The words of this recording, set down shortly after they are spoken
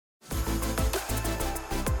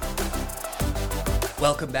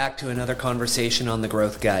Welcome back to another conversation on the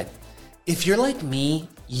Growth Guide. If you're like me,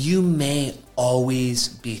 you may always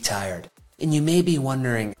be tired, and you may be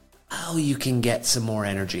wondering how you can get some more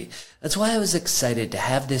energy. That's why I was excited to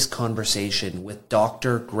have this conversation with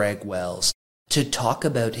Dr. Greg Wells to talk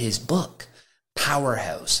about his book,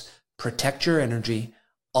 Powerhouse: Protect Your Energy,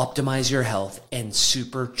 Optimize Your Health, and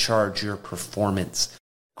Supercharge Your Performance.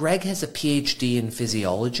 Greg has a PhD in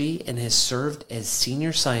physiology and has served as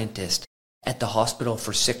senior scientist at the Hospital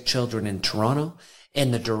for Sick Children in Toronto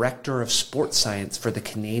and the Director of Sports Science for the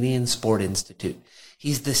Canadian Sport Institute.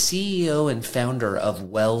 He's the CEO and founder of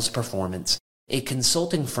Wells Performance, a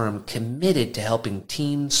consulting firm committed to helping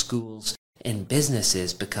teams, schools, and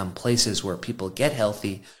businesses become places where people get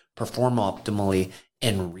healthy, perform optimally,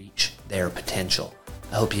 and reach their potential.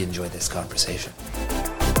 I hope you enjoy this conversation.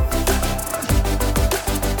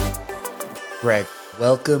 Greg,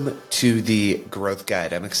 welcome to the Growth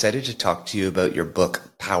Guide. I'm excited to talk to you about your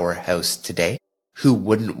book, Powerhouse, today. Who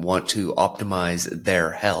wouldn't want to optimize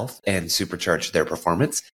their health and supercharge their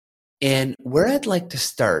performance? And where I'd like to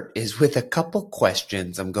start is with a couple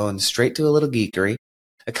questions. I'm going straight to a little geekery.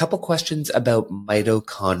 A couple questions about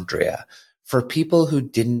mitochondria for people who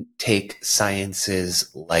didn't take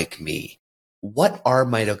sciences like me. What are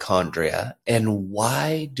mitochondria and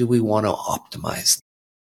why do we want to optimize them?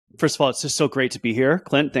 First of all, it's just so great to be here,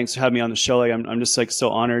 Clint. Thanks for having me on the show. I'm just so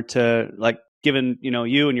honored to given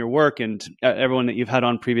you and your work and everyone that you've had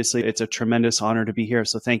on previously. It's a tremendous honor to be here.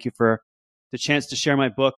 So thank you for the chance to share my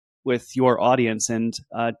book with your audience. And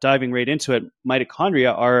diving right into it,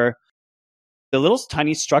 mitochondria are the little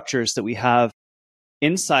tiny structures that we have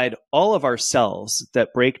inside all of our cells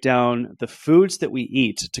that break down the foods that we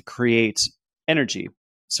eat to create energy.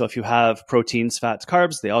 So if you have proteins, fats,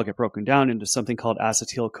 carbs, they all get broken down into something called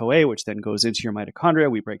acetyl-CoA, which then goes into your mitochondria.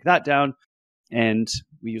 We break that down and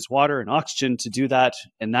we use water and oxygen to do that.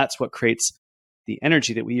 And that's what creates the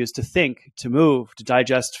energy that we use to think, to move, to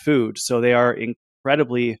digest food. So they are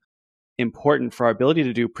incredibly important for our ability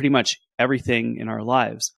to do pretty much everything in our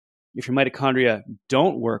lives. If your mitochondria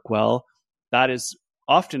don't work well, that is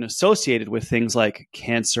often associated with things like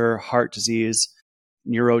cancer, heart disease,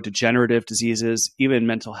 neurodegenerative diseases, even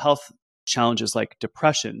mental health challenges like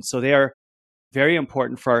depression. So they are very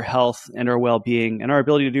important for our health and our well-being and our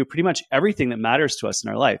ability to do pretty much everything that matters to us in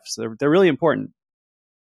our life. So they're really important.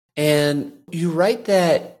 And you write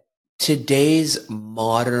that today's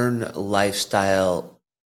modern lifestyle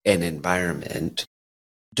and environment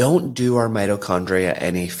don't do our mitochondria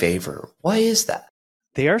any favor. Why is that?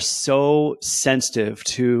 They are so sensitive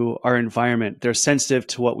to our environment. They're sensitive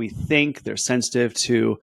to what we think. They're sensitive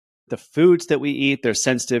to the foods that we eat. They're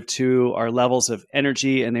sensitive to our levels of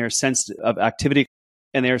energy, and they are sensitive of activity,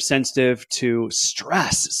 and they are sensitive to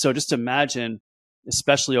stress. So just imagine,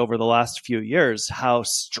 especially over the last few years, how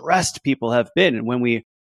stressed people have been. And when we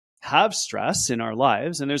have stress in our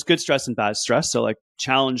lives, and there's good stress and bad stress. So like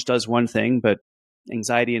challenge does one thing, but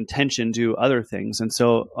anxiety and tension do other things. And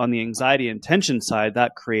so on the anxiety and tension side,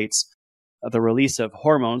 that creates the release of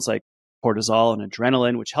hormones like cortisol and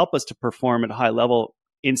adrenaline, which help us to perform at a high level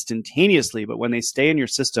instantaneously. But when they stay in your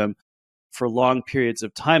system for long periods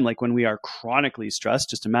of time, like when we are chronically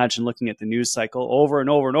stressed, just imagine looking at the news cycle over and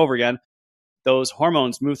over and over again, those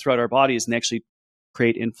hormones move throughout our bodies and actually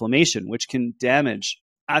create inflammation, which can damage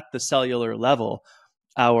at the cellular level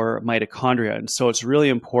our mitochondria. And so it's really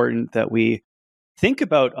important that we think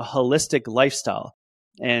about a holistic lifestyle.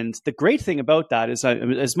 And the great thing about that is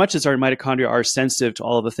as much as our mitochondria are sensitive to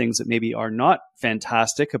all of the things that maybe are not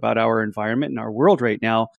fantastic about our environment and our world right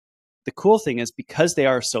now, the cool thing is because they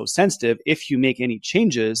are so sensitive, if you make any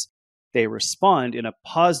changes, they respond in a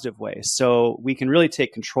positive way. So we can really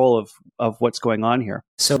take control of what's going on here.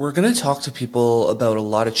 So we're going to talk to people about a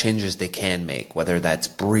lot of changes they can make, whether that's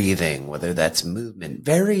breathing, whether that's movement,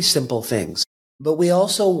 very simple things. But we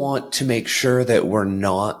also want to make sure that we're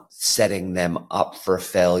not setting them up for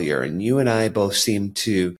failure. And you and I both seem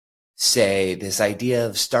to say this idea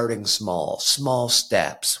of starting small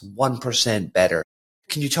steps, 1% better.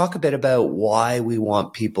 Can you talk a bit about why we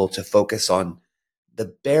want people to focus on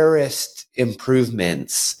the barest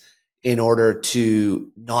improvements in order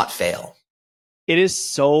to not fail? It is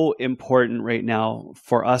so important right now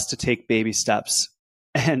for us to take baby steps.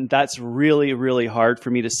 And that's really, really hard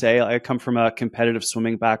for me to say. I come from a competitive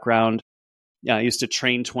swimming background. Yeah, I used to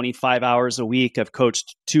train 25 hours a week. I've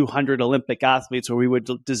coached 200 Olympic athletes where we would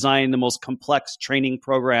design the most complex training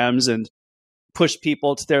programs and push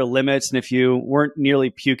people to their limits. And if you weren't nearly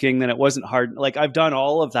puking, then it wasn't hard. Like I've done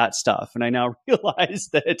all of that stuff. And I now realize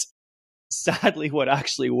that sadly, what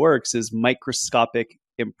actually works is microscopic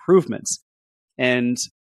improvements. And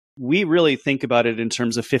we really think about it in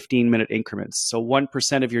terms of 15-minute increments. So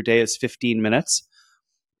 1% of your day is 15 minutes.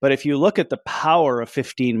 But if you look at the power of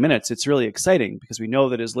 15 minutes, it's really exciting because we know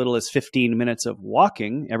that as little as 15 minutes of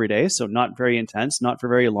walking every day, so not very intense, not for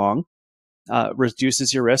very long,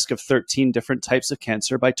 reduces your risk of 13 different types of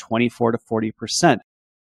cancer by 24 to 40%.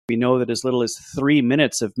 We know that as little as 3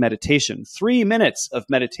 minutes of meditation, 3 minutes of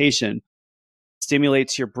meditation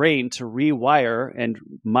stimulates your brain to rewire and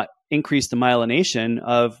increase the myelination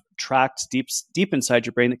of tracts deep inside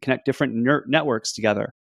your brain that connect different networks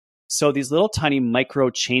together. So these little tiny micro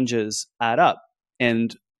changes add up.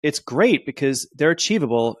 And it's great because they're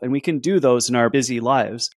achievable and we can do those in our busy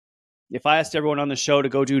lives. If I asked everyone on the show to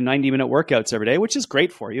go do 90-minute workouts every day, which is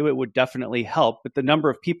great for you, it would definitely help. But the number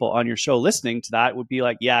of people on your show listening to that would be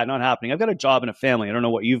like, yeah, not happening. I've got a job and a family. I don't know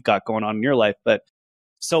what you've got going on in your life. But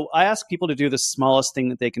so I ask people to do the smallest thing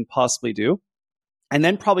that they can possibly do and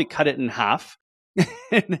then probably cut it in half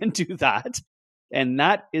and then do that. And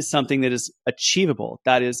that is something that is achievable,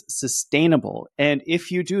 that is sustainable. And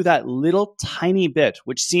if you do that little tiny bit,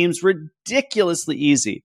 which seems ridiculously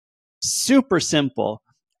easy, super simple,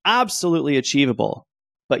 absolutely achievable,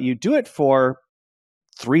 but you do it for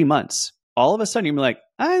 3 months, all of a sudden you're like,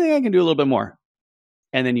 I think I can do a little bit more.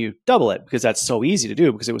 And then you double it because that's so easy to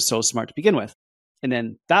do because it was so smart to begin with. And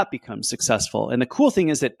then that becomes successful. And the cool thing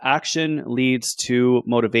is that action leads to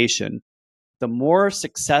motivation. The more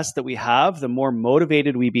success that we have, the more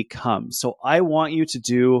motivated we become. So I want you to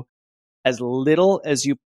do as little as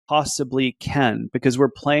you possibly can because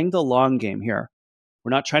we're playing the long game here.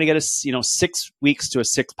 We're not trying to get 6 weeks to a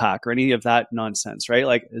six pack or any of that nonsense, right?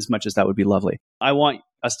 Like as much as that would be lovely. I want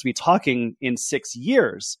us to be talking in 6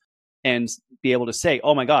 years and be able to say,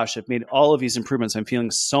 oh my gosh, I've made all of these improvements. I'm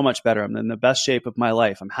feeling so much better. I'm in the best shape of my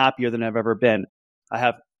life. I'm happier than I've ever been. I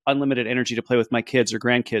have unlimited energy to play with my kids or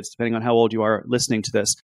grandkids, depending on how old you are listening to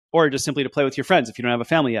this, or just simply to play with your friends if you don't have a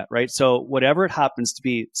family yet, right? So whatever it happens to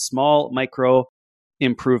be, small micro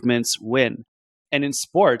improvements win. And in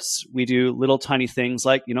sports, we do little tiny things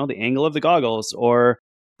like, the angle of the goggles or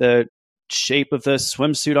the shape of the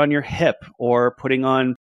swimsuit on your hip or putting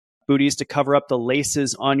on booties to cover up the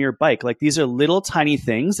laces on your bike. Like these are little tiny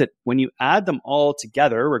things that when you add them all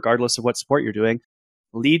together, regardless of what sport you're doing,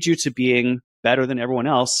 lead you to being better than everyone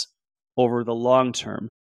else over the long term.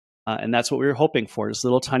 And that's what we were hoping for, is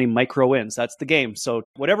little tiny micro wins. That's the game. So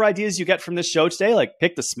whatever ideas you get from this show today, like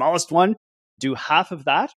pick the smallest one, do half of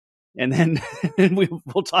that, and then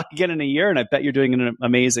we'll talk again in a year. And I bet you're doing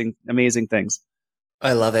amazing, amazing things.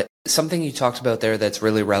 I love it. Something you talked about there that's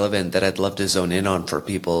really relevant that I'd love to zone in on for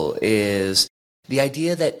people is the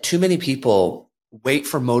idea that too many people wait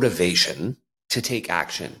for motivation to take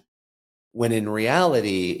action, when in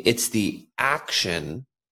reality, it's the action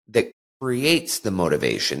that creates the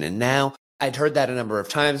motivation. And now I'd heard that a number of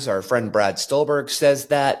times. Our friend Brad Stolberg says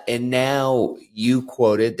that. And now you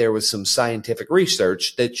quoted, there was some scientific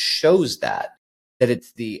research that shows that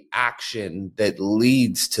it's the action that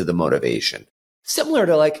leads to the motivation. Similar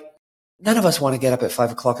to like, none of us want to get up at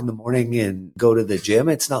 5 o'clock in the morning and go to the gym.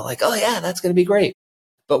 It's not like, oh yeah, that's going to be great.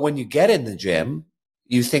 But when you get in the gym,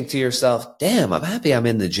 you think to yourself, damn, I'm happy I'm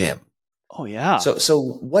in the gym. Oh yeah. So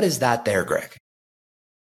what is that there, Greg?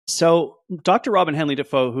 So Dr. Robin Henley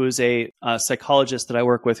Defoe, who is a psychologist that I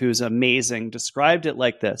work with, who's amazing, described it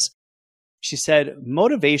like this. She said,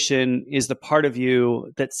 motivation is the part of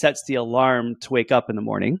you that sets the alarm to wake up in the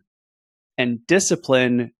morning, and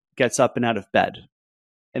discipline gets up and out of bed.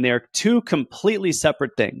 And they are two completely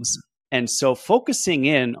separate things. And so focusing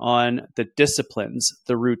in on the disciplines,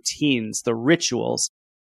 the routines, the rituals,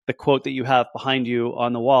 the quote that you have behind you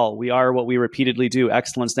on the wall, we are what we repeatedly do.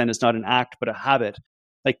 Excellence then is not an act, but a habit.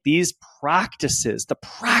 Like these practices, the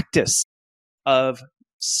practice of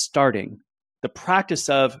starting, the practice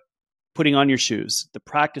of putting on your shoes, the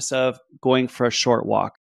practice of going for a short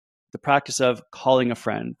walk, the practice of calling a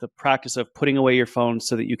friend, the practice of putting away your phone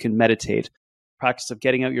so that you can meditate, practice of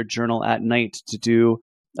getting out your journal at night to do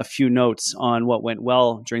a few notes on what went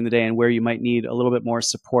well during the day and where you might need a little bit more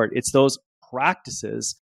support. It's those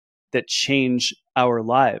practices that change our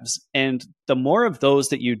lives. And the more of those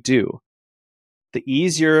that you do, the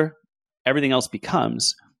easier everything else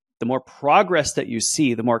becomes. The more progress that you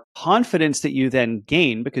see, the more confidence that you then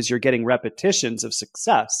gain because you're getting repetitions of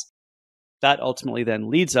success. That ultimately then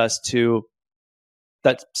leads us to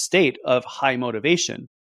that state of high motivation.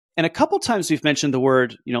 And a couple times we've mentioned the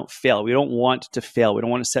word, fail. We don't want to fail. We don't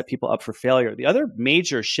want to set people up for failure. The other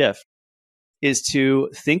major shift is to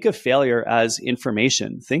think of failure as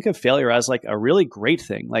information. Think of failure as like a really great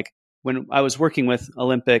thing. Like when I was working with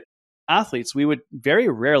Olympic athletes, we would very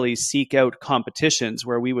rarely seek out competitions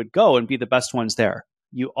where we would go and be the best ones there.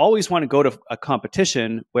 you always want to go to a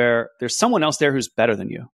competition where there's someone else there who's better than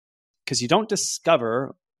you, because you don't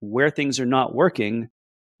discover where things are not working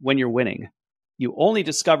when you're winning. You only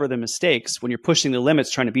discover the mistakes when you're pushing the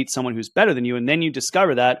limits, trying to beat someone who's better than you. And then you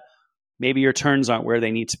discover that maybe your turns aren't where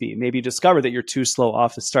they need to be. Maybe you discover that you're too slow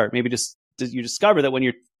off the start. Maybe just you discover that when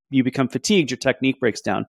you become fatigued, your technique breaks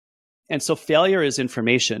down. And so failure is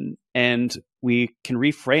information, and we can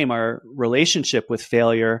reframe our relationship with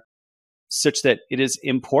failure such that it is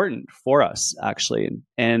important for us, actually.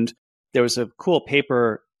 And there was a cool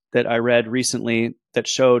paper that I read recently that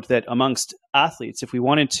showed that amongst athletes, if we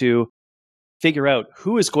wanted to figure out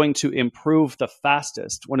who is going to improve the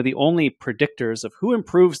fastest, one of the only predictors of who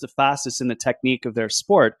improves the fastest in the technique of their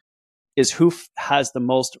sport is who has the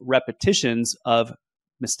most repetitions of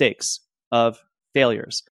mistakes, of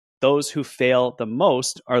failures. Those who fail the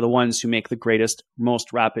most are the ones who make the greatest,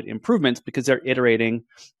 most rapid improvements, because they're iterating,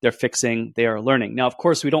 they're fixing, they are learning. Now, of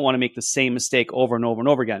course, we don't want to make the same mistake over and over and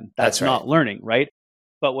over again. That's right. Not learning, right?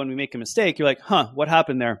 But when we make a mistake, you're like, what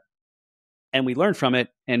happened there? And we learn from it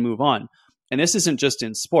and move on. And this isn't just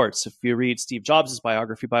in sports. If you read Steve Jobs'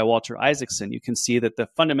 biography by Walter Isaacson, you can see that the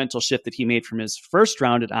fundamental shift that he made from his first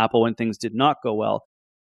round at Apple when things did not go well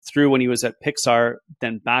through when he was at Pixar,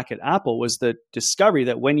 then back at Apple, was the discovery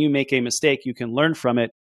that when you make a mistake, you can learn from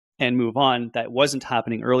it and move on. That wasn't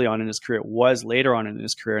happening early on in his career. It was later on in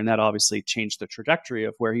his career. And that obviously changed the trajectory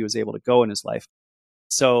of where he was able to go in his life.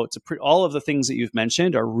 So all of the things that you've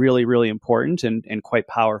mentioned are really, really important and quite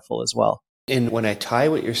powerful as well. And when I tie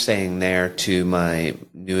what you're saying there to my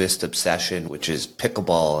newest obsession, which is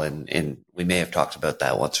pickleball, and we may have talked about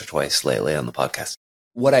that once or twice lately on the podcast,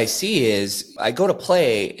 what I see is I go to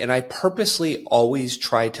play and I purposely always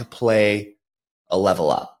try to play a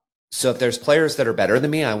level up. So if there's players that are better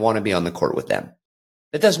than me, I want to be on the court with them.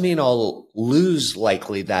 That doesn't mean I'll lose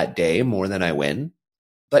likely that day more than I win.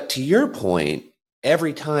 But to your point,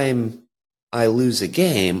 every time I lose a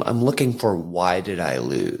game, I'm looking for, why did I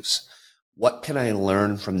lose? What can I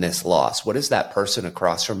learn from this loss? What is that person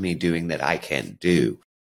across from me doing that I can't do?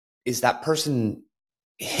 Is that person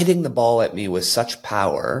hitting the ball at me with such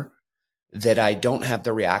power that I don't have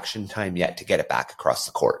the reaction time yet to get it back across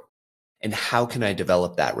the court? And how can I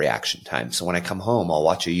develop that reaction time? So when I come home, I'll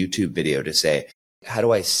watch a YouTube video to say, how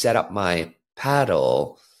do I set up my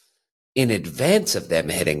paddle in advance of them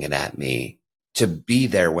hitting it at me to be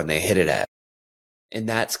there when they hit it at me? And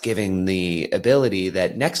that's giving the ability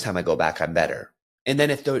that next time I go back, I'm better. And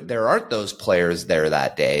then if there aren't those players there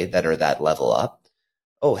that day that are that level up,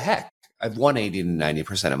 oh, heck, I've won 80 to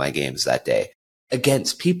 90% of my games that day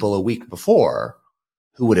against people a week before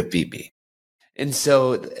who would have beat me. And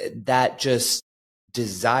so that just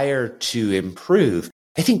desire to improve,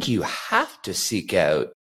 I think you have to seek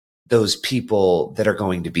out those people that are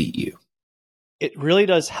going to beat you. It really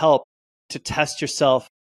does help to test yourself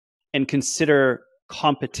and consider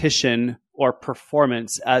competition or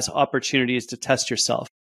performance as opportunities to test yourself.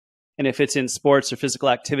 And if it's in sports or physical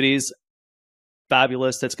activities,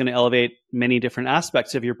 fabulous. That's going to elevate many different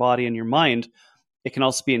aspects of your body and your mind. It can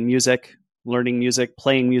also be in music, learning music,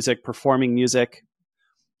 playing music, performing music.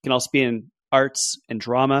 It can also be in arts and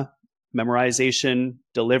drama, memorization,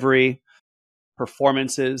 delivery,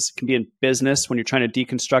 performances. It can be in business when you're trying to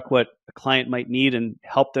deconstruct what a client might need and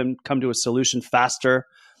help them come to a solution faster.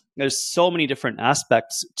 There's so many different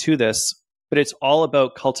aspects to this, but it's all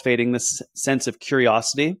about cultivating this sense of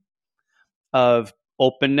curiosity, of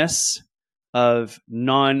openness, of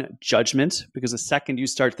non-judgment, because the second you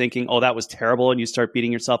start thinking, oh, that was terrible, and you start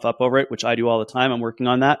beating yourself up over it, which I do all the time, I'm working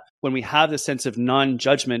on that. When we have this sense of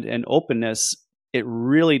non-judgment and openness, it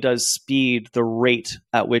really does speed the rate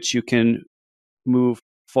at which you can move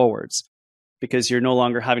forwards, because you're no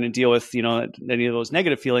longer having to deal with, any of those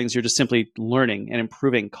negative feelings. You're just simply learning and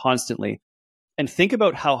improving constantly. And think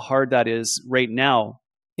about how hard that is right now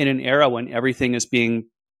in an era when everything is being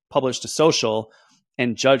published to social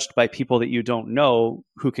and judged by people that you don't know,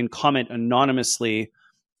 who can comment anonymously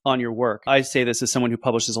on your work. I say this as someone who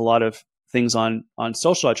publishes a lot of things on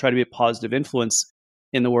social. I try to be a positive influence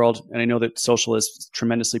in the world. And I know that social is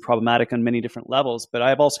tremendously problematic on many different levels, but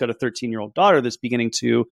I've also got a 13-year-old daughter that's beginning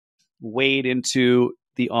to wade into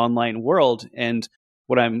the online world. And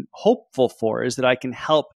what I'm hopeful for is that I can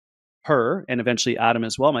help her, and eventually Adam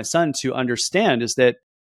as well, my son, to understand is that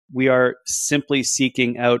we are simply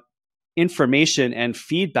seeking out information and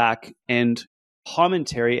feedback and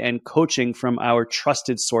commentary and coaching from our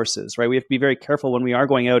trusted sources, right? We have to be very careful when we are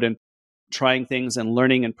going out and trying things and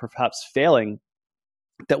learning and perhaps failing,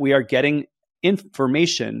 that we are getting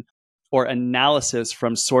information or analysis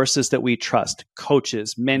from sources that we trust,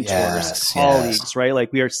 coaches, mentors, colleagues, right?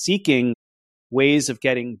 Like we are seeking ways of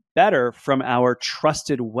getting better from our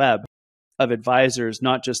trusted web of advisors,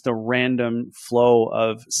 not just the random flow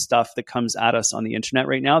of stuff that comes at us on the internet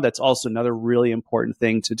right now. That's also another really important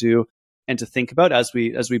thing to do and to think about as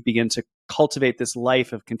we begin to cultivate this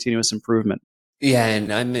life of continuous improvement. Yeah,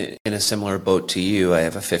 and I'm in a similar boat to you. I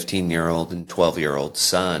have a 15-year-old and 12-year-old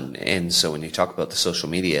son. And so when you talk about the social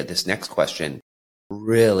media, this next question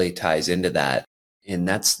really ties into that. And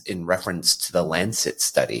that's in reference to the Lancet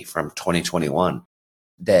study from 2021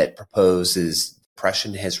 that proposes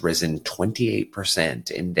depression has risen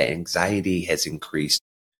 28% and anxiety has increased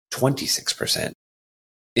 26%.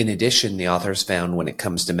 In addition, the authors found when it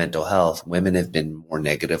comes to mental health, women have been more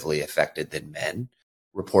negatively affected than men,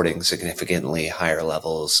 reporting significantly higher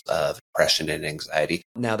levels of depression and anxiety.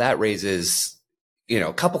 Now that raises,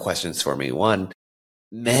 a couple questions for me. One,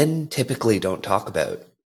 men typically don't talk about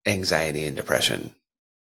anxiety and depression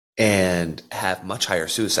and have much higher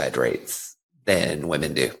suicide rates than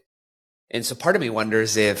women do. And so part of me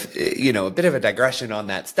wonders if, a bit of a digression on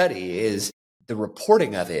that study is the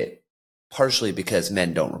reporting of it partially because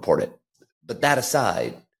men don't report it. But that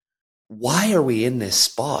aside, why are we in this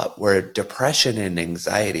spot where depression and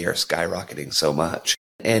anxiety are skyrocketing so much?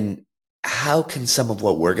 And how can some of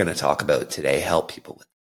what we're going to talk about today help people with?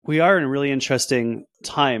 We are in a really interesting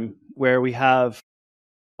time where we have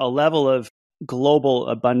a level of global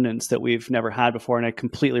abundance that we've never had before. And I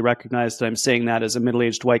completely recognize that I'm saying that as a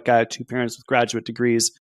middle-aged white guy, 2 parents with graduate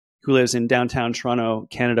degrees who lives in downtown Toronto,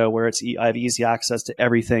 Canada, where I have easy access to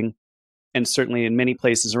everything. And certainly in many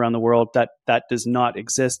places around the world, that does not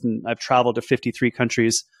exist. And I've traveled to 53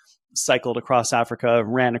 countries, cycled across Africa,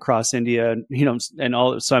 ran across India, and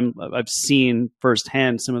all. So I've seen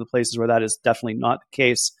firsthand some of the places where that is definitely not the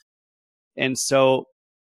case. And so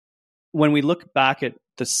when we look back at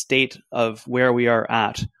the state of where we are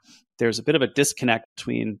at, there's a bit of a disconnect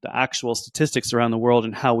between the actual statistics around the world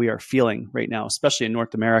and how we are feeling right now, especially in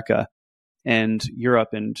North America and Europe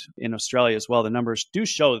and in Australia as well. The numbers do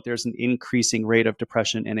show that there's an increasing rate of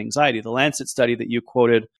depression and anxiety. The Lancet study that you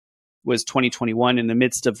quoted was 2021 in the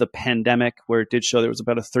midst of the pandemic, where it did show there was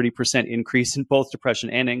about a 30% increase in both depression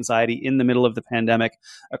and anxiety in the middle of the pandemic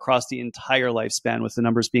across the entire lifespan, with the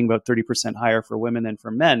numbers being about 30% higher for women than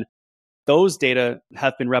for men. Those data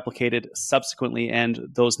have been replicated subsequently, and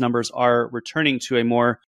those numbers are returning to a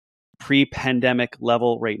more pre-pandemic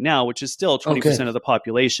level right now, which is still 20% of the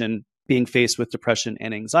population being faced with depression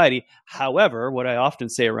and anxiety. However, what I often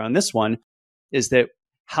say around this one is that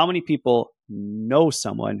how many people know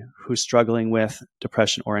someone who's struggling with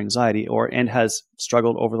depression or anxiety and has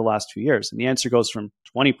struggled over the last 2 years? And the answer goes from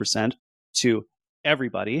 20% to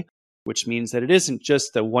everybody, which means that it isn't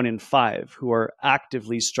just the 1 in 5 who are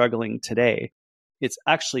actively struggling today. It's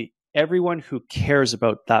actually everyone who cares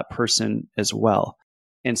about that person as well.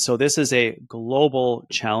 And so this is a global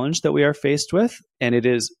challenge that we are faced with, and it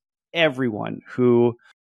is everyone who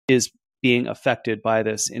is being affected by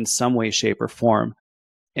this in some way, shape, or form.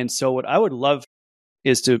 And so what I would love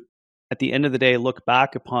is to, at the end of the day, look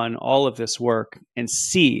back upon all of this work and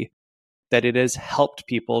see that it has helped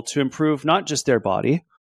people to improve not just their body,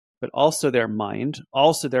 but also their mind,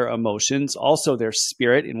 also their emotions, also their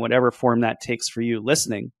spirit in whatever form that takes for you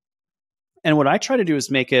listening. And what I try to do is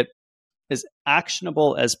make it as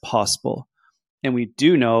actionable as possible. And we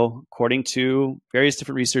do know, according to various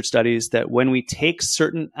different research studies, that when we take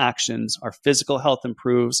certain actions, our physical health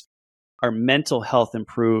improves, our mental health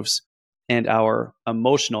improves, and our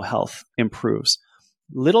emotional health improves.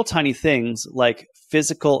 Little tiny things like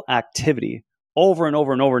physical activity over and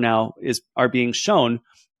over and over now are being shown.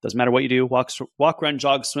 Doesn't matter what you do, walk, run,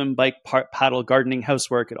 jog, swim, bike, paddle, gardening,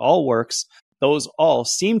 housework, it all works. Those all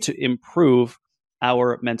seem to improve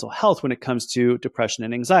our mental health when it comes to depression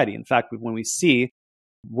and anxiety. In fact, when we see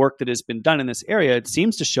work that has been done in this area, it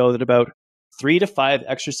seems to show that about 3 to 5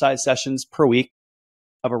 exercise sessions per week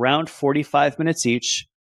of around 45 minutes each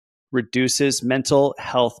reduces mental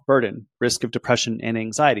health burden, risk of depression and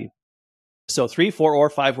anxiety. So 3, 4, or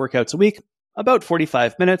 5 workouts a week, about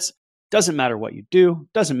 45 minutes. Doesn't matter what you do.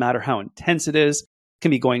 Doesn't matter how intense it is. It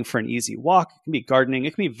can be going for an easy walk. It can be gardening.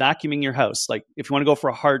 It can be vacuuming your house. Like if you want to go for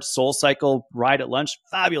a hard soul cycle ride at lunch,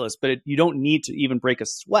 fabulous. But you don't need to even break a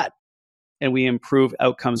sweat. And we improve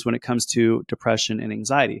outcomes when it comes to depression and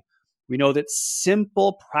anxiety. We know that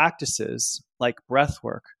simple practices like breath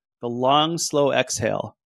work, the long, slow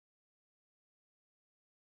exhale,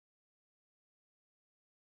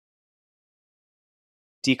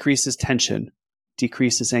 decreases tension,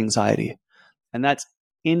 decreases anxiety. And that's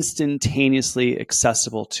instantaneously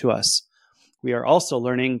accessible to us. We are also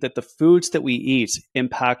learning that the foods that we eat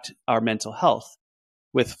impact our mental health.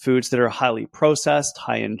 with foods that are highly processed,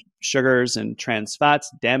 high in sugars and trans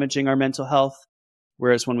fats, damaging our mental health.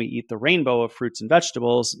 Whereas when we eat the rainbow of fruits and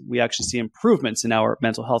vegetables, we actually see improvements in our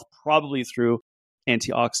mental health, probably through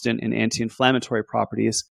antioxidant and anti-inflammatory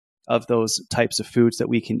properties of those types of foods that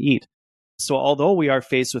we can eat. So although we are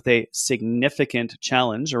faced with a significant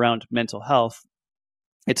challenge around mental health,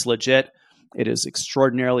 it's legit. It is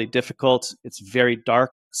extraordinarily difficult. It's very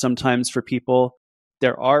dark sometimes for people.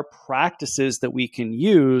 There are practices that we can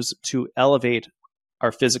use to elevate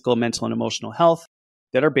our physical, mental, and emotional health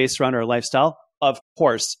that are based around our lifestyle. Of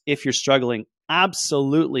course, if you're struggling,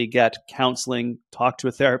 absolutely get counseling, talk to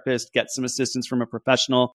a therapist, get some assistance from a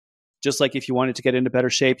professional. Just like if you wanted to get into better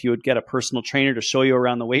shape, you would get a personal trainer to show you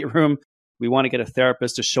around the weight room. We want to get a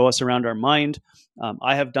therapist to show us around our mind.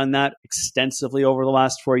 I have done that extensively over the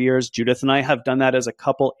last 4 years. Judith and I have done that as a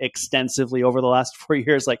couple extensively over the last 4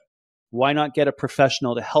 years. Like, why not get a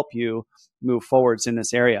professional to help you move forwards in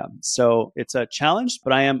this area? So it's a challenge,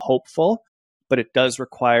 but I am hopeful. But it does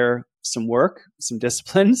require some work, some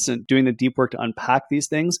disciplines, and doing the deep work to unpack these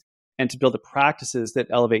things and to build the practices that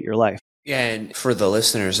elevate your life. Yeah, and for the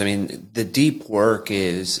listeners, I mean, the deep work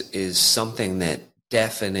is something that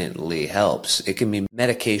definitely helps. It can be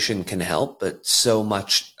medication can help, but so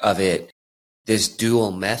much of it, this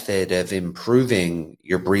dual method of improving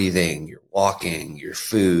your breathing, your walking, your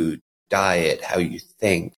food, diet, how you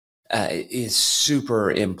think, is super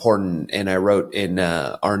important. And I wrote in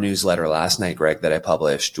our newsletter last night, Greg, that I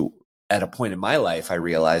published, at a point in my life, I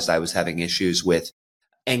realized I was having issues with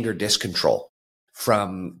anger discontrol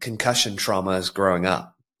from concussion traumas growing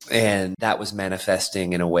up. And that was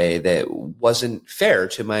manifesting in a way that wasn't fair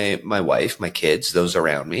to my wife, my kids, those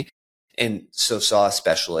around me. And so saw a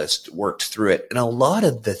specialist, worked through it. And a lot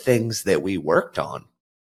of the things that we worked on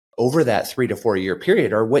over that 3 to 4 year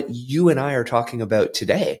period are what you and I are talking about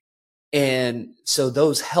today. And so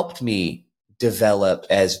those helped me develop,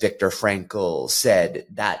 as Viktor Frankl said,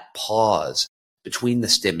 that pause between the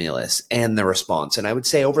stimulus and the response. And I would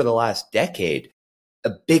say over the last decade, a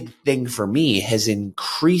big thing for me has been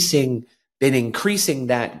increasing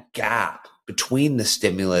that gap between the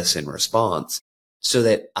stimulus and response so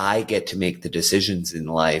that I get to make the decisions in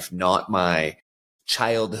life, not my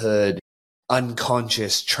childhood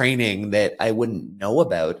unconscious training that I wouldn't know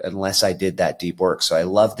about unless I did that deep work. So I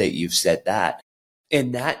love that you've said that.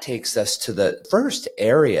 And that takes us to the first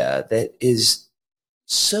area that is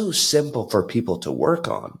so simple for people to work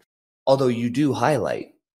on. Although you do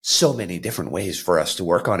highlight so many different ways for us to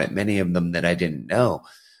work on it, many of them that I didn't know,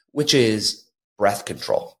 which is breath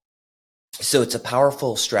control. So it's a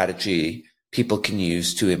powerful strategy people can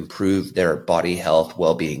use to improve their body health,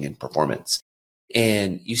 well-being, and performance.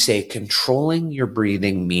 And you say controlling your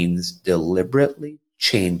breathing means deliberately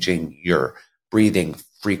changing your breathing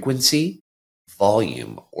frequency,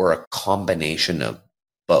 volume, or a combination of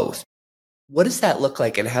both. What does that look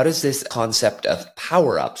like? And how does this concept of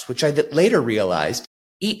power-ups, which I later realized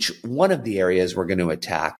each one of the areas we're going to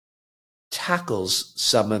attack tackles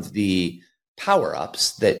some of the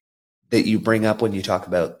power-ups that you bring up when you talk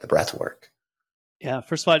about the breath work? Yeah,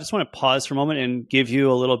 first of all, I just want to pause for a moment and give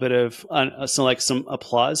you a little bit of some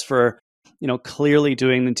applause for, clearly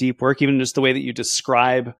doing the deep work, even just the way that you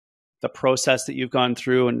describe the process that you've gone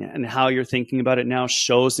through and how you're thinking about it now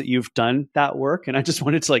shows that you've done that work. And I just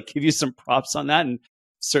wanted to give you some props on that, and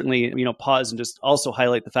certainly, pause and just also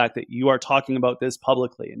highlight the fact that you are talking about this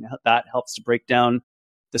publicly, and that helps to break down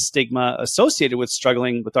the stigma associated with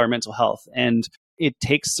struggling with our mental health. And it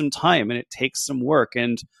takes some time and it takes some work.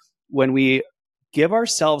 And when we give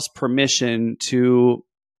ourselves permission to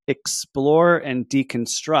explore and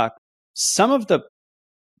deconstruct some of the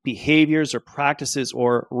behaviors or practices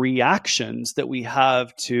or reactions that we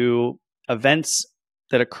have to events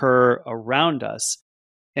that occur around us,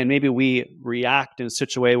 and maybe we react in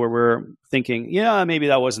such a way where we're thinking, yeah, maybe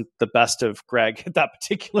that wasn't the best of Greg at that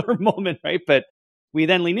particular moment, right? But we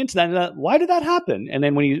then lean into that and why did that happen? And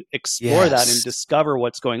then when you explore that and discover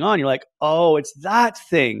what's going on, you're like, oh, it's that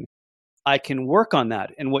thing. I can work on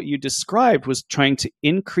that. And what you described was trying to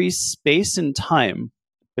increase space and time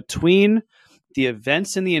between the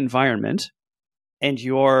events in the environment and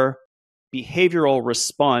your behavioral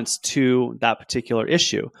response to that particular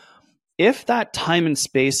issue. If that time and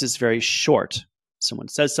space is very short, someone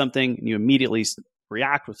says something and you immediately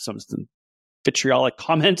react with some vitriolic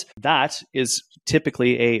comment, that is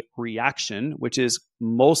typically a reaction, which is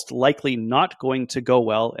most likely not going to go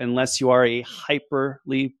well unless you are a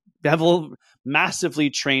massively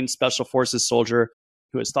trained special forces soldier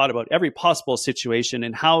who has thought about every possible situation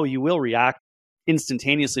and how you will react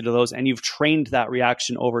instantaneously to those, and you've trained that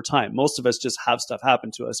reaction over time. Most of us just have stuff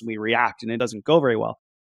happen to us and we react, and it doesn't go very well.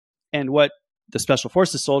 And what the special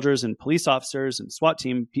forces soldiers and police officers and SWAT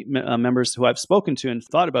team members who I've spoken to and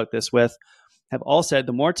thought about this with have all said,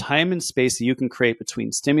 the more time and space that you can create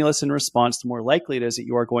between stimulus and response, the more likely it is that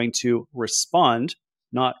you are going to respond,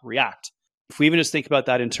 not react. If we even just think about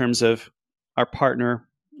that in terms of our partner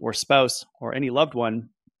or spouse or any loved one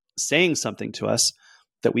saying something to us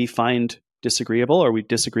that we find disagreeable or we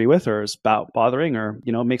disagree with or is bothering or,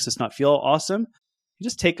 makes us not feel awesome, you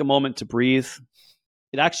just take a moment to breathe.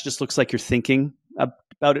 It actually just looks like you're thinking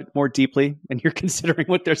about it more deeply and you're considering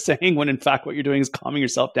what they're saying when in fact what you're doing is calming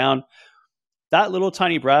yourself down. That little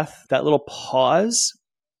tiny breath, that little pause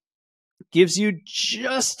gives you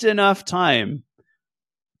just enough time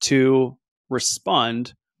to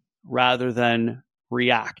respond rather than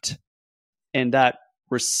react. And that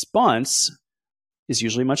response is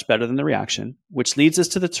usually much better than the reaction, which leads us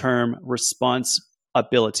to the term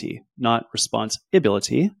responsibility, not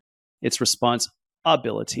responsibility. It's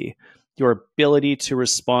responsibility, your ability to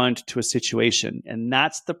respond to a situation. And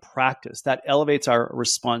that's the practice that elevates our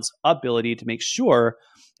responsibility to make sure,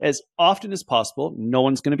 as often as possible, no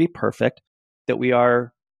one's going to be perfect, that we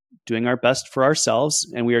are doing our best for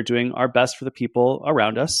ourselves and we are doing our best for the people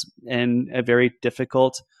around us in a very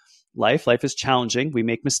difficult life. Life is challenging. We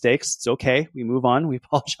make mistakes. It's okay. We move on. We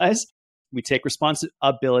apologize. We take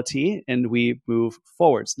responsibility and we move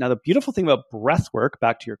forwards. Now, the beautiful thing about breath work,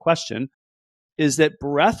 back to your question, is that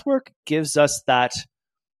breath work gives us that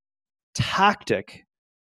tactic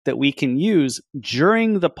that we can use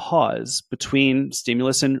during the pause between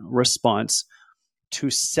stimulus and response to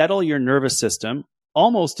settle your nervous system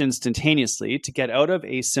almost instantaneously to get out of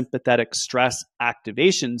a sympathetic stress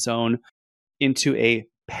activation zone into a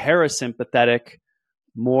parasympathetic,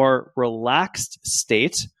 more relaxed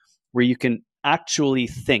state where you can actually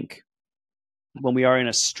think. When we are in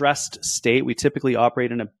a stressed state, we typically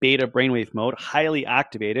operate in a beta brainwave mode, highly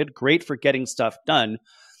activated, great for getting stuff done,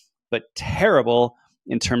 but terrible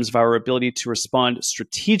in terms of our ability to respond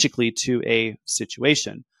strategically to a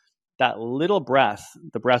situation. That little breath,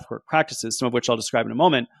 the breathwork practices, some of which I'll describe in a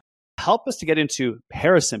moment, help us to get into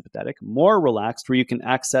parasympathetic, more relaxed, where you can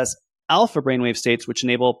access alpha brainwave states, which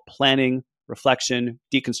enable planning, reflection,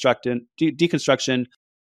 deconstruction,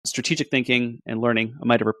 strategic thinking, and learning. I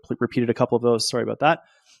might have repeated a couple of those. Sorry about that.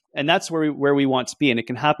 And that's where we want to be. And it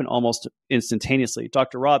can happen almost instantaneously.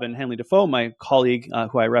 Dr. Robin Henley-Defoe, my colleague,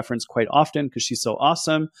 who I reference quite often because she's so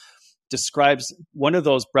awesome, describes one of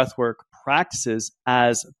those breathwork practices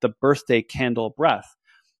as the birthday candle breath.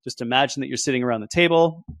 Just imagine that you're sitting around the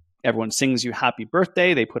table. Everyone sings you happy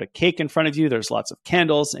birthday. They put a cake in front of you. There's lots of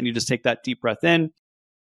candles, and you just take that deep breath in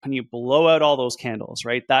and you blow out all those candles,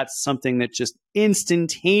 right? That's something that just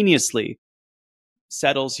instantaneously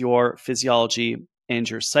settles your physiology and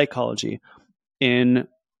your psychology.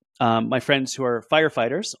 My friends who are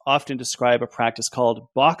firefighters often describe a practice called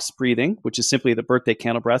box breathing, which is simply the birthday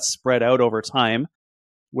candle breath spread out over time,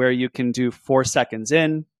 where you can do 4 seconds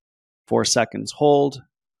in, 4 seconds hold,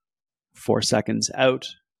 4 seconds out,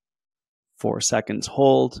 4 seconds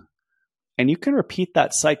hold. And you can repeat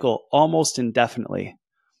that cycle almost indefinitely.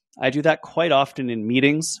 I do that quite often in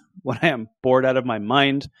meetings when I am bored out of my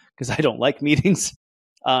mind because I don't like meetings.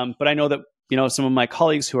 But I know that some of my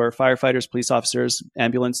colleagues who are firefighters, police officers,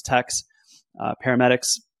 ambulance techs,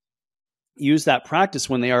 paramedics use that practice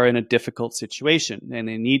when they are in a difficult situation and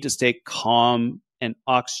they need to stay calm and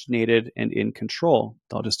oxygenated and in control.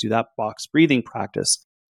 They'll just do that box breathing practice.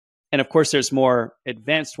 And of course, there's more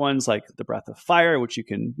advanced ones like the breath of fire, which you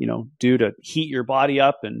can, do to heat your body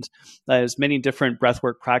up. And there's many different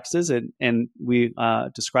breathwork practices. And we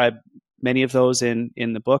describe many of those in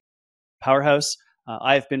the book, Powerhouse.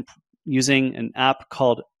 I've been using an app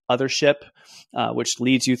called Othership, which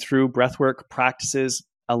leads you through breathwork practices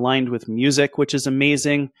aligned with music, which is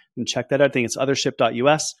amazing. You can check that out. I think it's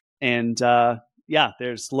othership.us. And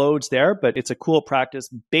there's loads there, but it's a cool practice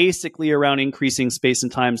basically around increasing space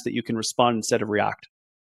and times that you can respond instead of react.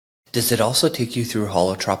 Does it also take you through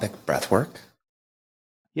holotropic breathwork?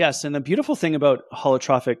 Yes, and the beautiful thing about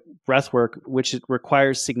holotropic breathwork, which it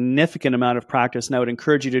requires significant amount of practice, and I would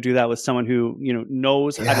encourage you to do that with someone who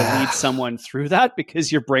knows how to lead someone through that,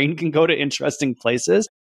 because your brain can go to interesting places.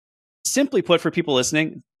 Simply put, for people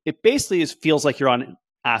listening, it basically feels like you're on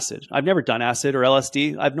acid. I've never done acid or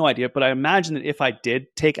LSD. I have no idea, but I imagine that if I did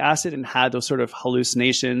take acid and had those sort of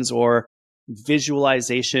hallucinations or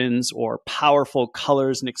visualizations or powerful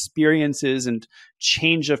colors and experiences and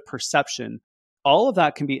change of perception, all of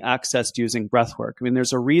that can be accessed using breath work. I mean,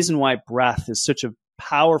 there's a reason why breath is such a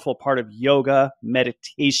powerful part of yoga,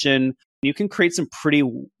 meditation, You can create some pretty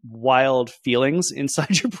wild feelings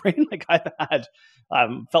inside your brain. Like I've had,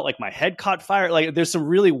 felt like my head caught fire. Like there's some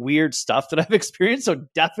really weird stuff that I've experienced. So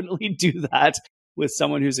definitely do that with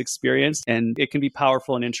someone who's experienced, and it can be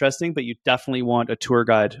powerful and interesting, but you definitely want a tour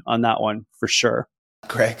guide on that one for sure.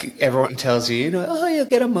 Greg, everyone tells you, oh, you'll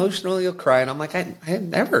get emotional, you'll cry, and I'm like, I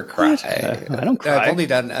never cry. I don't cry. I've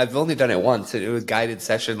only done it once. It was a guided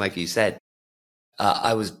session, like you said.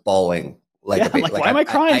 I was bawling like a baby. Like, why am I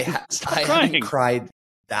crying? I hadn't cried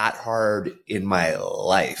that hard in my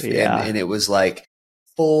life, and it was like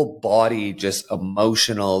full body, just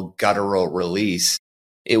emotional, guttural release.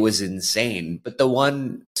 It was insane. But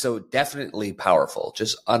so definitely powerful,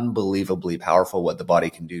 just unbelievably powerful what the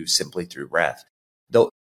body can do simply through breath.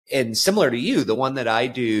 Though, and similar to you, the one that I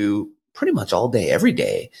do pretty much all day, every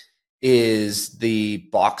day, is the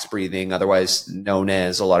box breathing, otherwise known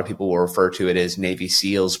as, a lot of people will refer to it as Navy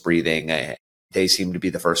SEALs breathing. They seem to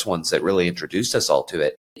be the first ones that really introduced us all to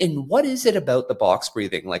it. And what is it about the box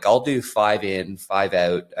breathing? Like I'll do 5 in, 5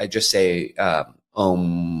 out. I just say,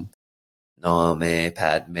 Om, Name,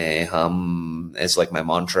 Padme, Hum as like my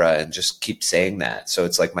mantra, and just keep saying that. So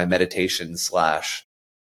it's like my meditation slash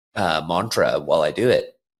mantra while I do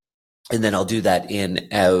it. And then I'll do that in,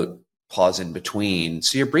 out, pause in between.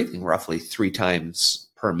 So you're breathing roughly 3 times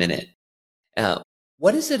per minute.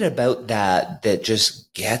 What is it about that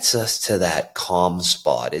just gets us to that calm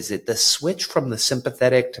spot? Is it the switch from the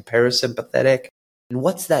sympathetic to parasympathetic? And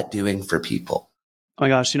what's that doing for people? Oh my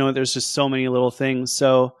gosh, there's just so many little things.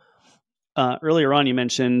 So earlier on, you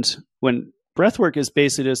mentioned when breathwork is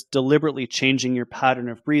basically just deliberately changing your pattern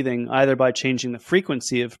of breathing, either by changing the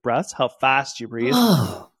frequency of breaths, how fast you breathe,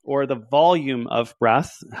 or the volume of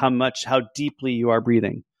breath, how deeply you are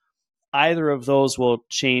breathing. Either of those will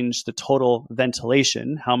change the total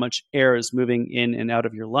ventilation, how much air is moving in and out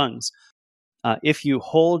of your lungs. If you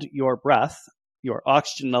hold your breath, your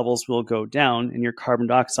oxygen levels will go down and your carbon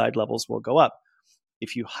dioxide levels will go up.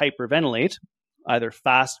 If you hyperventilate, either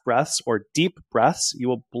fast breaths or deep breaths, you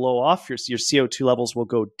will blow off your CO2 levels will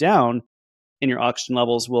go down and your oxygen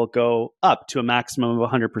levels will go up to a maximum of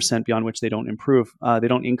 100%, beyond which they don't improve. They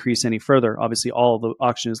don't increase any further. Obviously, all of the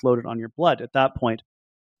oxygen is loaded on your blood at that point.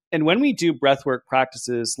 And when we do breathwork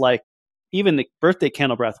practices, like even the birthday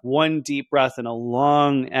candle breath, 1 deep breath and a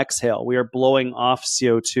long exhale, we are blowing off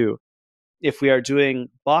CO2. If we are doing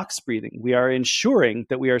box breathing, we are ensuring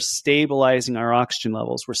that we are stabilizing our oxygen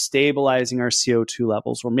levels. We're stabilizing our CO2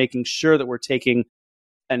 levels. We're making sure that we're taking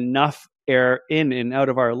enough air in and out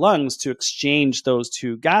of our lungs to exchange those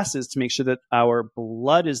 2 gases to make sure that our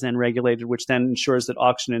blood is then regulated, which then ensures that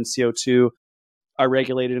oxygen and CO2 are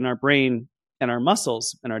regulated in our brain and our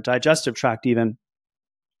muscles and our digestive tract even.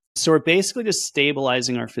 So we're basically just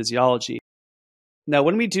stabilizing our physiology. Now,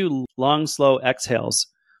 when we do long, slow exhales,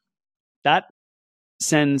 that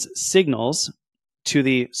sends signals to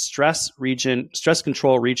the stress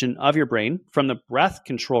control region of your brain from the breath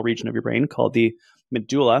control region of your brain called the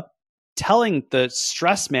medulla, telling the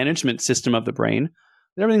stress management system of the brain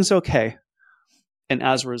that everything's okay. And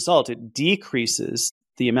as a result, it decreases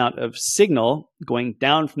the amount of signal going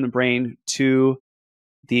down from the brain to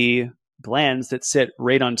the glands that sit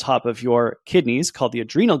right on top of your kidneys, called the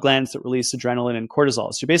adrenal glands, that release adrenaline and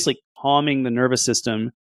cortisol. So you're basically calming the nervous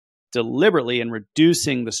system deliberately and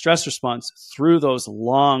reducing the stress response through those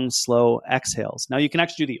long, slow exhales. Now you can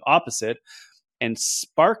actually do the opposite and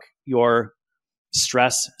spark your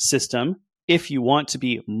stress system if you want to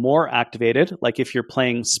be more activated, like if you're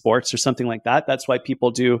playing sports or something like that. That's why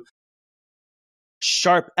people do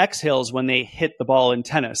sharp exhales when they hit the ball in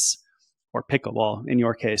tennis or pickleball in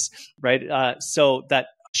your case, right? So that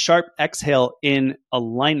sharp exhale in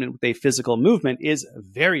alignment with a physical movement is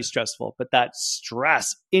very stressful, but that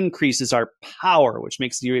stress increases our power, which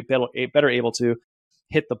makes you better able to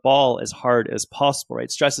hit the ball as hard as possible,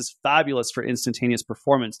 right? Stress is fabulous for instantaneous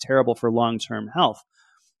performance, terrible for long-term health.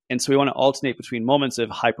 And so we want to alternate between moments of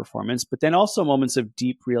high performance, but then also moments of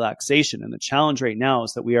deep relaxation. And the challenge right now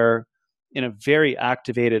is that we are in a very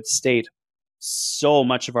activated state so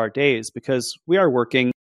much of our days because we are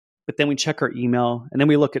working, but then we check our email and then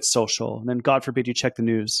we look at social and then God forbid you check the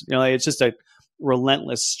news. It's just a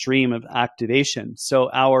relentless stream of activation. So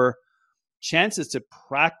our chances to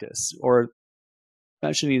practice, or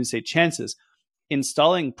I shouldn't even say chances,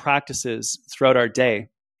 installing practices throughout our day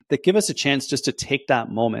that give us a chance just to take that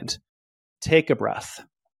moment, take a breath,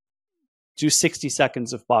 do 60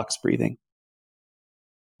 seconds of box breathing,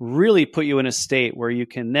 really put you in a state where you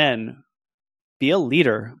can then be a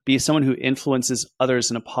leader, be someone who influences others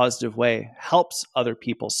in a positive way, helps other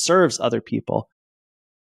people, serves other people,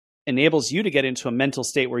 enables you to get into a mental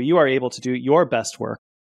state where you are able to do your best work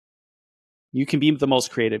you can be the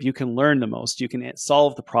most creative, you can learn the most, you can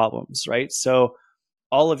solve the problems, right? So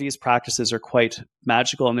all of these practices are quite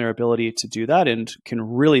magical in their ability to do that and can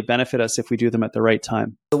really benefit us if we do them at the right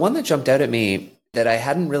time. The one that jumped out at me that I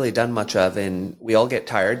hadn't really done much of, and we all get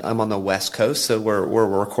tired. I'm on the West Coast, so we're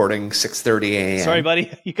recording 6:30 a.m. Sorry,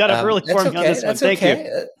 buddy. You got up early for me on this one. Thank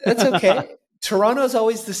you. That's okay. Toronto's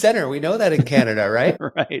always the center. We know that in Canada, right?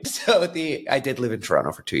 Right. So I did live in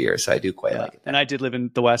Toronto for 2 years, so I do quite like it. And I did live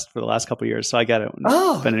in the West for the last couple of years, so I get it.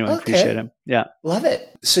 Oh, but anyway, okay. Appreciate it. Yeah. Love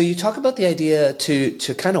it. So you talk about the idea to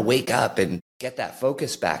kind of wake up and get that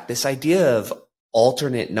focus back, this idea of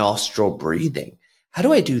alternate nostril breathing. How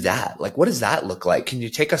do I do that? Like, what does that look like? Can you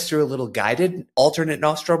take us through a little guided alternate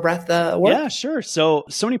nostril breath work? Yeah, sure. So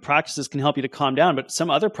many practices can help you to calm down, but some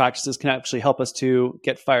other practices can actually help us to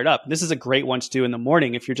get fired up. This is a great one to do in the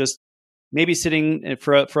morning. If you're just maybe sitting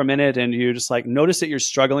for a minute and you just like notice that you're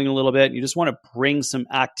struggling a little bit, and you just want to bring some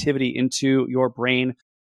activity into your brain.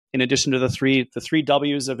 In addition to the three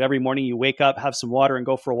W's of every morning, you wake up, have some water, and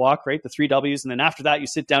go for a walk, right? The 3 W's. And then after that, you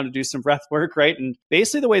sit down to do some breath work, right? And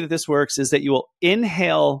basically the way that this works is that you will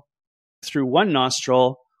inhale through one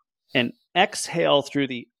nostril and exhale through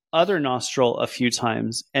the other nostril a few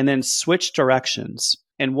times, and then switch directions.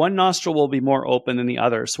 And one nostril will be more open than the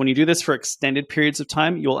other. So when you do this for extended periods of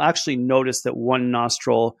time, you'll actually notice that one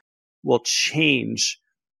nostril will change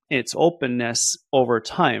its openness over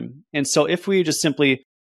time. And so if we just simply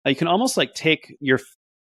you can almost like take your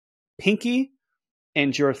pinky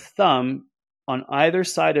and your thumb on either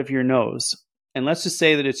side of your nose. And let's just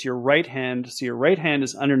say that it's your right hand. So your right hand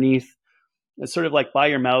is underneath, it's sort of like by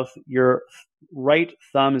your mouth. Your right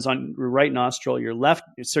thumb is on your right nostril. Your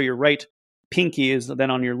right pinky is then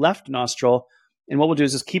on your left nostril. And what we'll do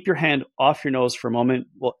is just keep your hand off your nose for a moment.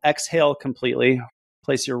 We'll exhale completely.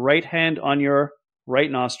 Place your right hand on your right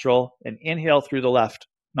nostril and inhale through the left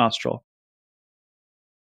nostril.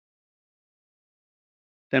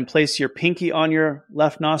 Then place your pinky on your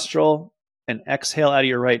left nostril and exhale out of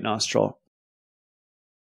your right nostril.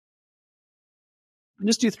 And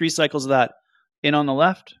just do 3 cycles of that. In on the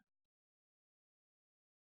left,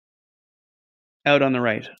 out on the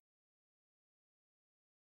right.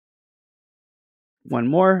 One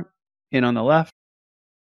more. In on the left,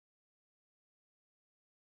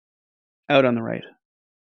 out on the right.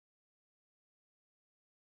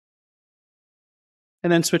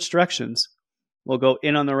 And then switch directions. We'll go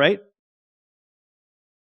in on the right,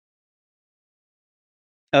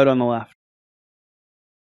 out on the left.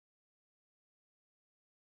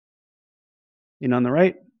 In on the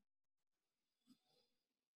right,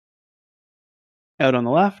 out on the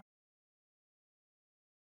left.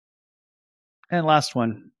 And last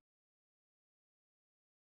one.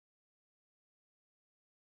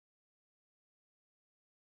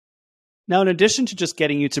 Now, in addition to just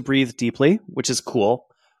getting you to breathe deeply, which is cool,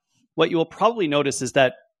 what you will probably notice is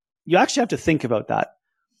that you actually have to think about that.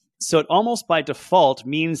 So it almost by default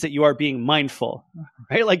means that you are being mindful,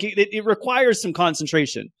 right? Like it requires some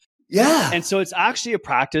concentration. Yeah. And so it's actually a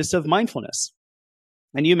practice of mindfulness.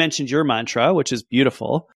 And you mentioned your mantra, which is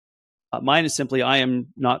beautiful. Mine is simply, I am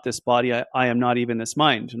not this body. I am not even this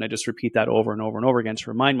mind. And I just repeat that over and over and over again to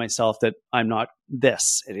remind myself that I'm not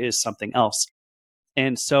this. It is something else.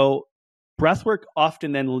 And so breathwork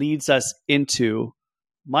often then leads us into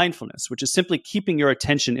mindfulness, which is simply keeping your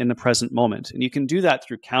attention in the present moment. And you can do that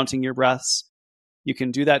through counting your breaths. You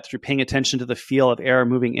can do that through paying attention to the feel of air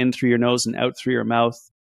moving in through your nose and out through your mouth.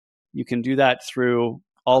 You can do that through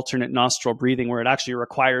alternate nostril breathing, where it actually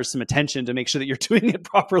requires some attention to make sure that you're doing it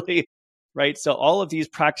properly, right? So all of these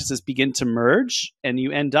practices begin to merge, and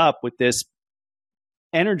you end up with this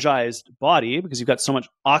energized body because you've got so much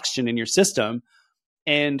oxygen in your system,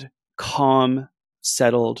 and calm,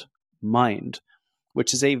 settled mind,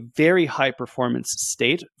 which is a very high performance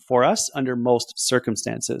state for us under most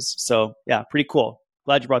circumstances. So yeah, pretty cool.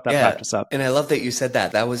 Glad you brought that practice up. And I love that you said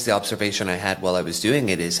that. That was the observation I had while I was doing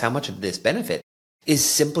it, is how much of this benefit is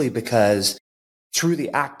simply because through the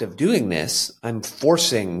act of doing this, I'm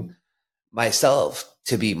forcing myself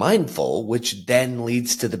to be mindful, which then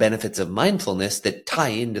leads to the benefits of mindfulness that tie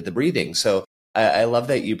into the breathing. So I love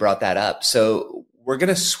that you brought that up. So we're going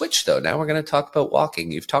to switch though. Now we're going to talk about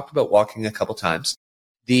walking. You've talked about walking a couple times.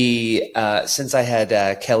 Since I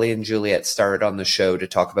had Kelly and Juliet started on the show to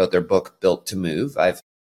talk about their book, Built to Move, I've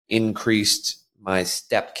increased my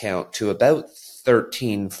step count to about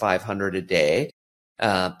 13,500 a day.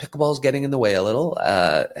 Pickleball's getting in the way a little,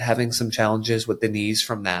 having some challenges with the knees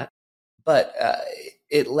from that. But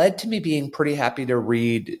it led to me being pretty happy to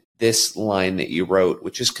read this line that you wrote,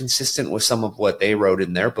 which is consistent with some of what they wrote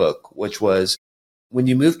in their book, which was, when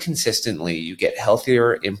you move consistently, you get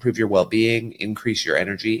healthier, improve your well-being, increase your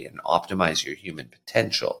energy, and optimize your human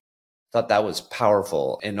potential. Thought that was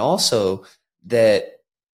powerful. And also that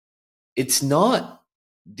it's not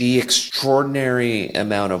the extraordinary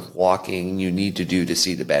amount of walking you need to do to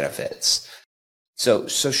see the benefits. So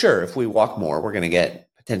sure, if we walk more, we're going to get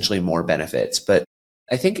potentially more benefits. But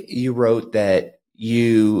I think you wrote that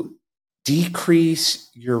you decrease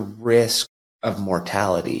your risk of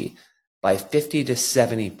mortality by 50 to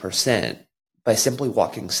 70% by simply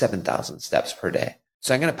walking 7,000 steps per day.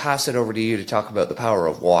 So I'm going to pass it over to you to talk about the power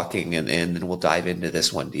of walking, and then we'll dive into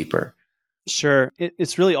this one deeper. Sure.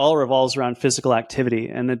 It's really all revolves around physical activity.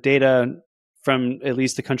 And the data from at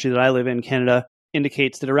least the country that I live in, Canada,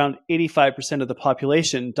 indicates that around 85% of the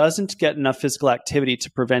population doesn't get enough physical activity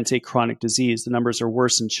to prevent a chronic disease. The numbers are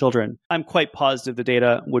worse in children. I'm quite positive the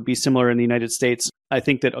data would be similar in the United States. I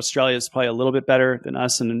think that Australia is probably a little bit better than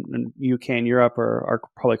us, and UK and Europe are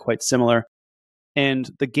probably quite similar. And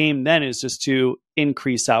the game then is just to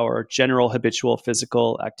increase our general habitual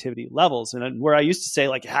physical activity levels. And where I used to say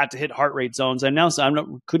like you had to hit heart rate zones, I now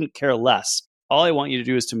couldn't care less. All I want you to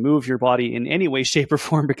do is to move your body in any way, shape, or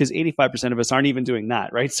form, because 85% of us aren't even doing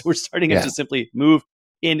that, right? So we're starting to simply move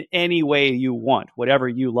in any way you want, whatever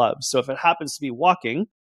you love. So if it happens to be walking,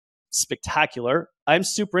 spectacular. I'm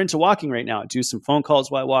super into walking right now. I do some phone calls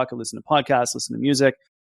while I walk. I listen to podcasts, listen to music.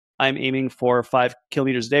 I'm aiming for 5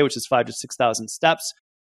 kilometers a day, which is 5,000 to 6,000 steps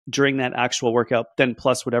during that actual workout, then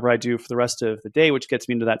plus whatever I do for the rest of the day, which gets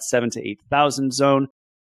me into that 7,000 to 8,000 zone.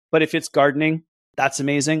 But if it's gardening, that's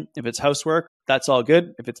amazing. If it's housework, that's all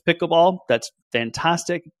good. If it's pickleball, that's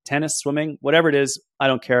fantastic. Tennis, swimming, whatever it is, I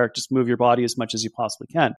don't care. Just move your body as much as you possibly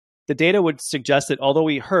can. The data would suggest that although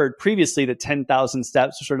we heard previously that 10,000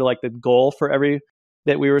 steps was sort of like the goal for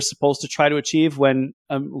that we were supposed to try to achieve, when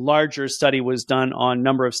a larger study was done on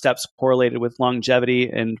number of steps correlated with longevity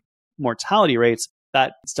and mortality rates,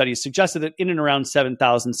 that study suggested that in and around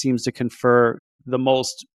 7,000 seems to confer the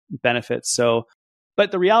most benefits.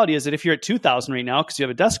 But the reality is that if you're at 2,000 right now because you have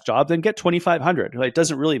a desk job, then get 2,500. It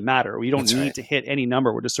doesn't really matter. We don't need to hit any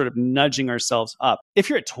number. We're just sort of nudging ourselves up. If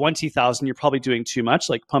you're at 20,000, you're probably doing too much.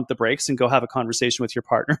 Like pump the brakes and go have a conversation with your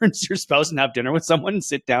partner and your spouse and have dinner with someone and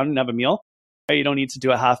sit down and have a meal. You don't need to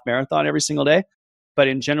do a half marathon every single day. But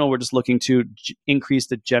in general, we're just looking to increase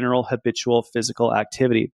the general habitual physical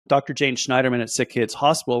activity. Dr. Jane Schneiderman at Sick Kids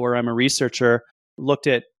Hospital, where I'm a researcher, looked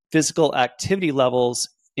at physical activity levels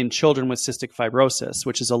in children with cystic fibrosis,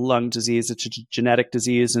 which is a lung disease. It's a genetic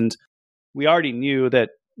disease. And we already knew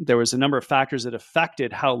that there was a number of factors that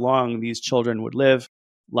affected how long these children would live,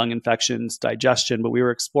 lung infections, digestion, but we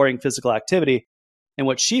were exploring physical activity. And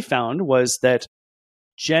what she found was that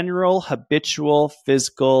general habitual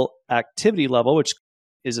physical activity level, which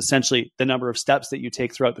is essentially the number of steps that you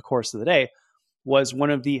take throughout the course of the day, was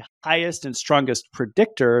one of the highest and strongest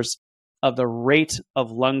predictors of the rate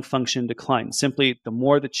of lung function decline. Simply, the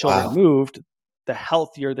more the children moved, the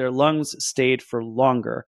healthier their lungs stayed for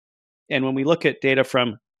longer. And when we look at data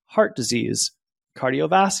from heart disease,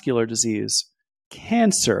 cardiovascular disease,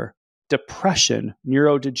 cancer, depression,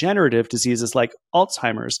 neurodegenerative diseases like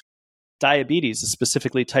Alzheimer's, diabetes,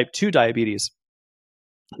 specifically type 2 diabetes,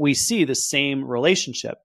 we see the same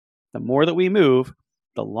relationship. The more that we move,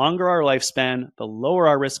 the longer our lifespan, the lower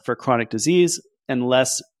our risk for chronic disease, and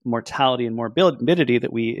less mortality and morbidity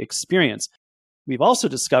that we experience. We've also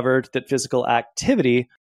discovered that physical activity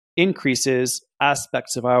increases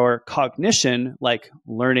aspects of our cognition like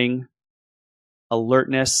learning,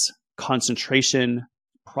 alertness, concentration,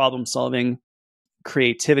 problem solving,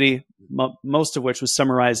 creativity, most of which was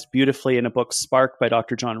summarized beautifully in a book, Spark, by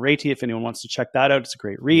Dr. John Ratey. If anyone wants to check that out, it's a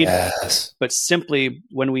great read. Yes. But simply,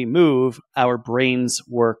 when we move, our brains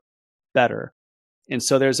work better. And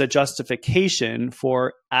so there's a justification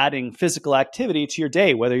for adding physical activity to your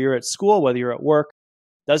day, whether you're at school, whether you're at work,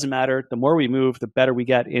 doesn't matter. The more we move, the better we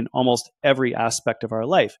get in almost every aspect of our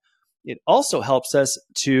life. It also helps us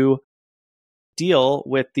to deal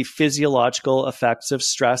with the physiological effects of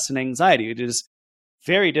stress and anxiety. It is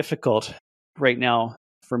very difficult right now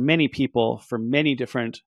for many people for many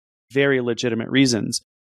different, very legitimate reasons.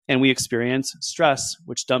 And we experience stress,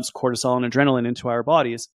 which dumps cortisol and adrenaline into our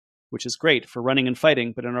bodies, which is great for running and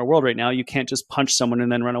fighting. But in our world right now, you can't just punch someone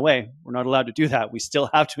and then run away. We're not allowed to do that. We still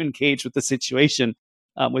have to engage with the situation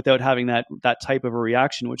without having that type of a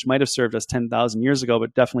reaction, which might have served us 10,000 years ago,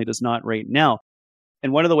 but definitely does not right now.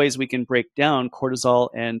 And one of the ways we can break down cortisol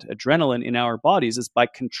and adrenaline in our bodies is by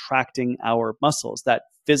contracting our muscles. That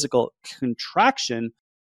physical contraction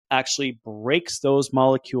actually breaks those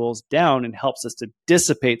molecules down and helps us to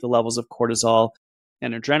dissipate the levels of cortisol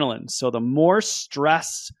and adrenaline. So the more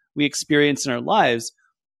stress we experience in our lives,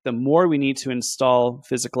 the more we need to install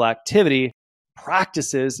physical activity,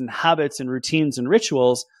 practices and habits and routines and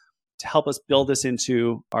rituals to help us build this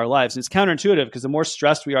into our lives. And it's counterintuitive because the more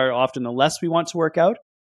stressed we are, often the less we want to work out.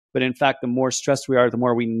 But in fact, the more stressed we are, the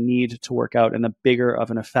more we need to work out and the bigger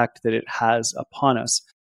of an effect that it has upon us.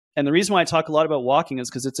 And the reason why I talk a lot about walking is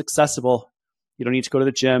because it's accessible. You don't need to go to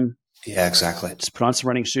the gym. Yeah, exactly. Just put on some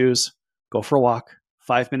running shoes, go for a walk.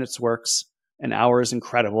 5 minutes works. An hour is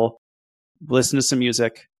incredible. Listen to some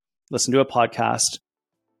music, listen to a podcast,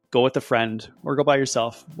 go with a friend or go by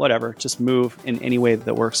yourself, whatever. Just move in any way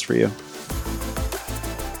that works for you.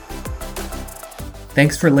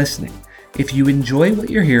 Thanks for listening. If you enjoy what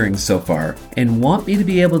you're hearing so far and want me to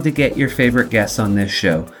be able to get your favorite guests on this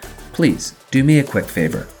show, please do me a quick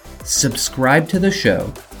favor. Subscribe to the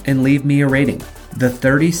show and leave me a rating. The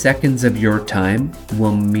 30 seconds of your time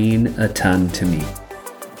will mean a ton to me.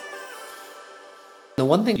 The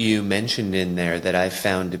one thing you mentioned in there that I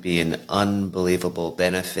found to be an unbelievable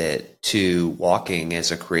benefit to walking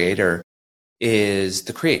as a creator is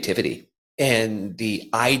the creativity and the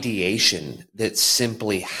ideation that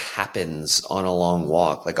simply happens on a long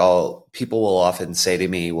walk. Like people will often say to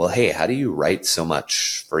me, well, hey, how do you write so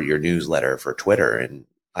much for your newsletter for Twitter? And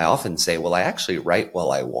I often say, well, I actually write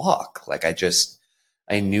while I walk. Like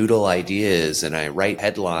I noodle ideas and I write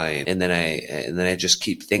headline and then I just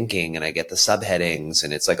keep thinking and I get the subheadings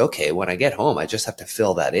and it's like, okay, when I get home, I just have to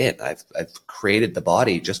fill that in. I've created the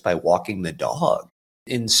body just by walking the dog.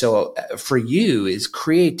 And so for you, is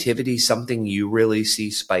creativity something you really see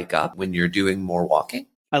spike up when you're doing more walking?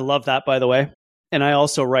 I love that, by the way. And I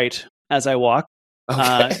also write as I walk.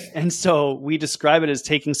 Okay. And so we describe it as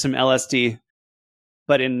taking some LSD.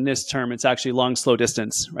 But in this term, it's actually long, slow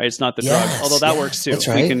distance, right? It's not the drug, although that works too. That's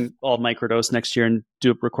right. We can all microdose next year and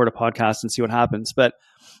record a podcast and see what happens. But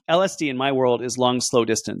LSD in my world is long, slow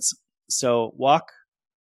distance. So walk,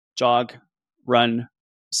 jog, run,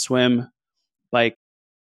 swim, bike,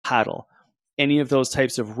 paddle. Any of those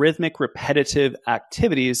types of rhythmic, repetitive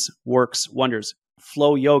activities works wonders.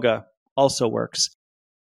 Flow yoga also works.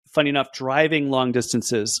 Funny enough, driving long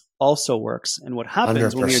distances also works. And what happens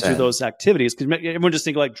 100%. When you do those activities, because everyone just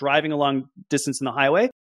think like driving a long distance in the highway,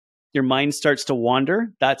 your mind starts to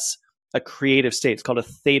wander. That's a creative state. It's called a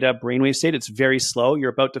theta brainwave state. It's very slow. You're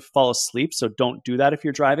about to fall asleep. So don't do that if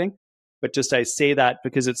you're driving. But just I say that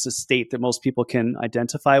because it's a state that most people can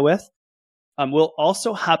identify with. Will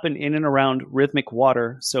also happen in and around rhythmic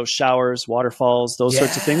water. So showers, waterfalls, those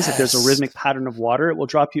sorts of things. If there's a rhythmic pattern of water, it will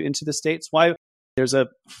drop you into the states. Why? There's a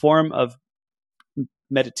form of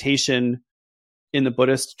meditation in the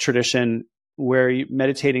Buddhist tradition where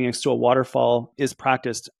meditating next to a waterfall is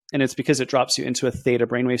practiced. And it's because it drops you into a theta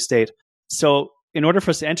brainwave state. So in order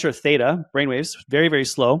for us to enter a theta brainwaves, very, very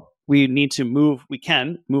slow, we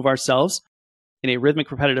can move ourselves in a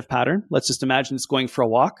rhythmic repetitive pattern. Let's just imagine it's going for a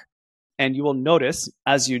walk. And you will notice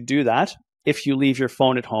as you do that, if you leave your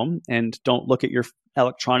phone at home and don't look at your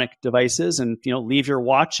electronic devices and leave your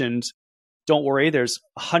watch, and don't worry, there's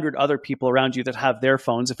 100 other people around you that have their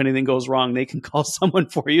phones. If anything goes wrong, they can call someone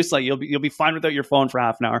for you. So you'll be fine without your phone for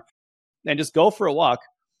half an hour. And just go for a walk.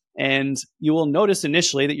 And you will notice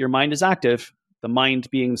initially that your mind is active, the mind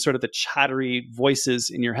being sort of the chattery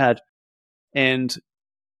voices in your head. And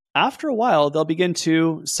after a while, they'll begin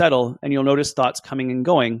to settle and you'll notice thoughts coming and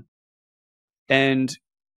going. And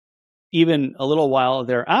even a little while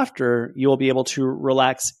thereafter, you will be able to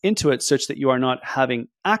relax into it such that you are not having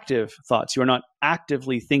active thoughts. You are not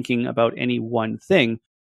actively thinking about any one thing.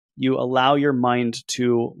 You allow your mind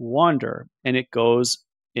to wander, and it goes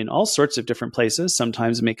in all sorts of different places.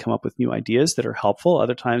 Sometimes it may come up with new ideas that are helpful.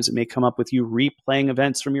 Other times it may come up with you replaying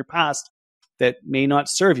events from your past that may not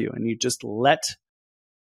serve you, and you just let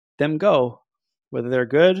them go, whether they're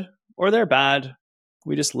good or they're bad.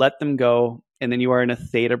 We just let them go. And then you are in a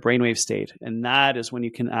theta brainwave state. And that is when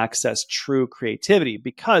you can access true creativity,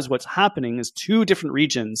 because what's happening is two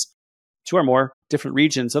or more different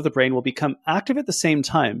regions of the brain will become active at the same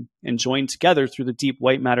time and join together through the deep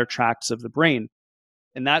white matter tracts of the brain.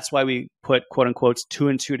 And that's why we put quote unquote 2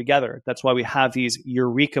 and 2 together. That's why we have these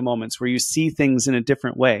eureka moments where you see things in a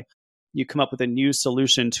different way. You come up with a new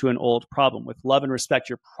solution to an old problem. With love and respect,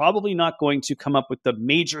 you're probably not going to come up with the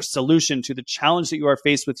major solution to the challenge that you are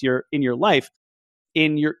faced with in your life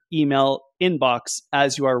in your email inbox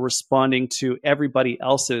as you are responding to everybody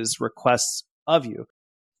else's requests of you.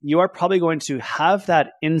 You are probably going to have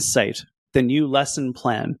that insight, the new lesson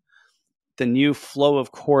plan, the new flow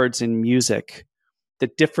of chords in music, the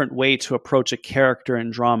different way to approach a character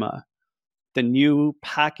in drama, the new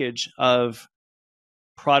package of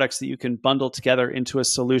products that you can bundle together into a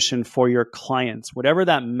solution for your clients. Whatever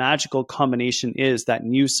that magical combination is, that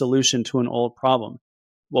new solution to an old problem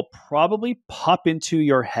will probably pop into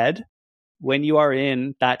your head when you are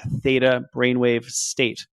in that theta brainwave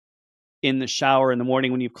state. In the shower in the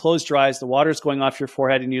morning, when you've closed your eyes, the water's going off your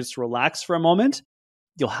forehead and you just relax for a moment,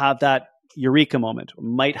 you'll have that eureka moment. It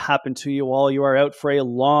might happen to you while you are out for a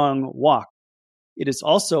long walk. It is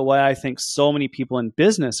also why I think so many people in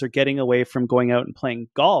business are getting away from going out and playing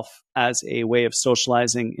golf as a way of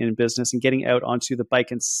socializing in business and getting out onto the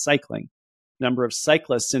bike and cycling. The number of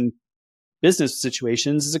cyclists in business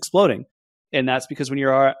situations is exploding. And that's because when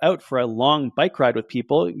you're out for a long bike ride with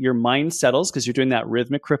people, your mind settles because you're doing that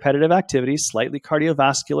rhythmic, repetitive activity, slightly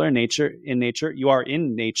cardiovascular in nature. You are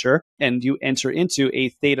in nature and you enter into a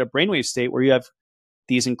theta brainwave state where you have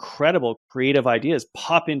these incredible creative ideas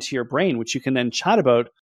pop into your brain, which you can then chat about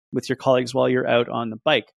with your colleagues while you're out on the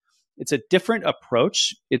bike. It's a different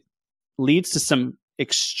approach. It leads to some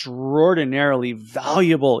extraordinarily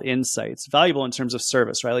valuable insights, valuable in terms of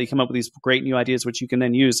service, right? Like you come up with these great new ideas, which you can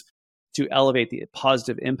then use to elevate the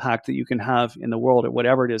positive impact that you can have in the world at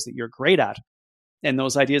whatever it is that you're great at. And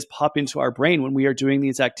those ideas pop into our brain when we are doing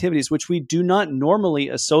these activities, which we do not normally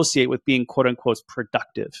associate with being quote unquote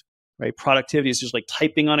productive, right? Productivity is just like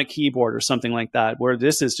typing on a keyboard or something like that, where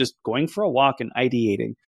this is just going for a walk and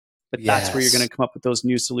ideating. But that's where you're going to come up with those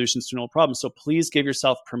new solutions to an old problem. So please give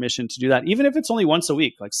yourself permission to do that. Even if it's only once a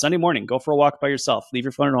week, like Sunday morning, go for a walk by yourself, leave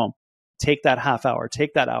your phone at home, take that half hour,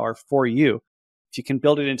 take that hour for you. If you can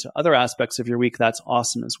build it into other aspects of your week, that's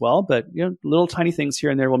awesome as well. But little tiny things here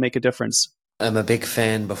and there will make a difference. I'm a big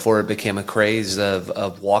fan, before it became a craze,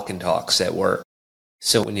 of walk and talks at work.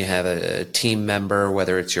 So when you have a team member,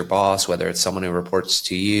 whether it's your boss, whether it's someone who reports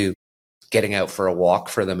to you, getting out for a walk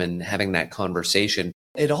for them and having that conversation,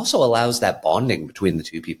 it also allows that bonding between the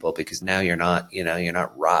two people, because now you're not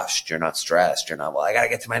rushed, you're not stressed, you're not, well, I got to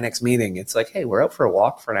get to my next meeting. It's like, hey, we're out for a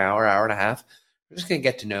walk for an hour, hour and a half. We're just going to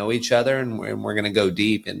get to know each other and we're going to go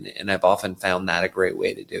deep. And I've often found that a great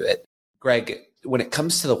way to do it. Greg, when it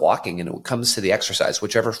comes to the walking and it comes to the exercise,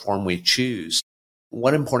 whichever form we choose,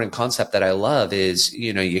 one important concept that I love is,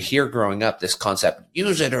 you hear growing up this concept,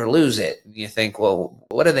 use it or lose it. And you think, well,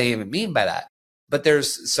 what do they even mean by that? But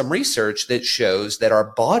there's some research that shows that our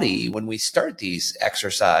body, when we start these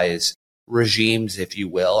exercise regimes, if you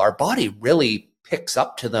will, our body really picks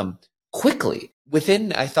up to them quickly. Within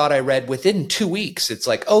 2 weeks, it's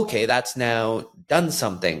like, okay, that's now done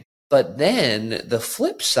something. But then the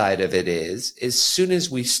flip side of it is, as soon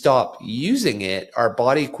as we stop using it, our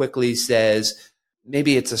body quickly says,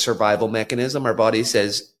 maybe it's a survival mechanism. Our body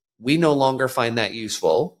says, we no longer find that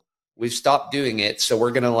useful. We've stopped doing it. So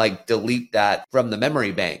we're going to delete that from the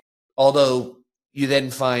memory bank. Although you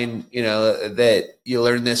then find, that you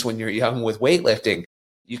learn this when you're young with weightlifting.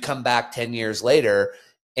 You come back 10 years later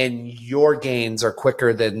and your gains are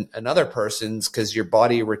quicker than another person's because your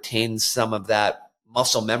body retains some of that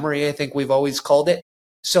muscle memory, I think we've always called it.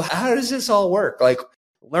 So how does this all work? Like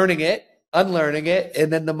learning it, unlearning it,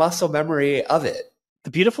 and then the muscle memory of it. The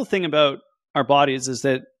beautiful thing about our bodies is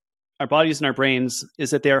that our bodies and our brains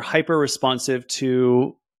is that they are hyper responsive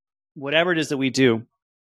to whatever it is that we do,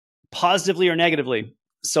 positively or negatively.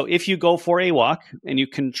 So if you go for a walk and you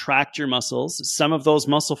contract your muscles, some of those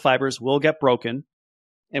muscle fibers will get broken.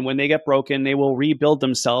 And when they get broken, they will rebuild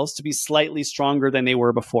themselves to be slightly stronger than they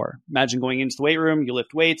were before. Imagine going into the weight room, you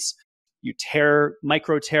lift weights, you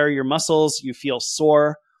micro tear your muscles, you feel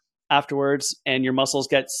sore afterwards, and your muscles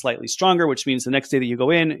get slightly stronger, which means the next day that you go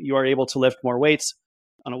in, you are able to lift more weights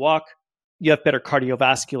on a walk. You have better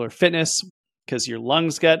cardiovascular fitness because your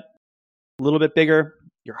lungs get a little bit bigger,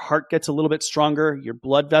 your heart gets a little bit stronger, your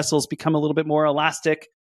blood vessels become a little bit more elastic,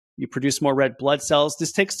 you produce more red blood cells.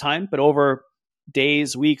 This takes time, but over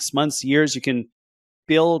days, weeks, months, years, you can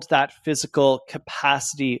build that physical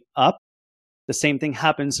capacity up. The same thing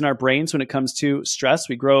happens in our brains when it comes to stress.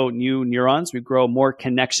 We grow new neurons. We grow more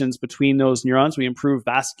connections between those neurons. We improve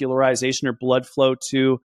vascularization or blood flow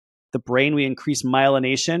to the brain. We increase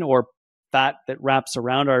myelination, or fat that wraps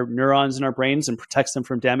around our neurons in our brains and protects them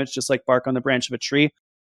from damage, just like bark on the branch of a tree.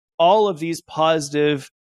 All of these positive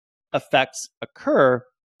effects occur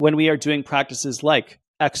when we are doing practices like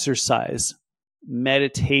exercise,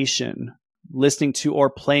 meditation, listening to or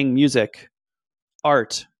playing music,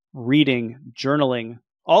 art, reading, journaling.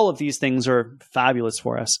 All of these things are fabulous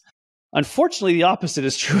for us. Unfortunately, the opposite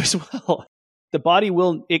is true as well. The body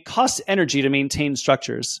it costs energy to maintain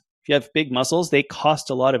structures. If you have big muscles, they cost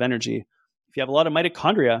a lot of energy. If you have a lot of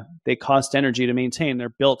mitochondria, they cost energy to maintain. They're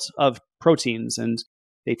built of proteins and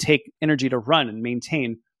they take energy to run and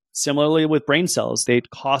maintain. Similarly with brain cells, they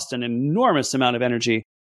cost an enormous amount of energy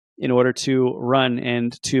in order to run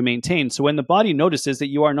and to maintain. So when the body notices that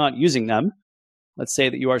you are not using them, let's say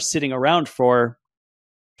that you are sitting around for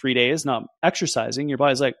 3 days, not exercising, your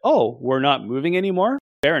body's like, oh, we're not moving anymore.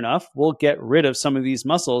 Fair enough. We'll get rid of some of these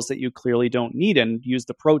muscles that you clearly don't need and use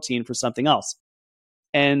the protein for something else.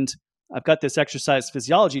 And I've got this exercise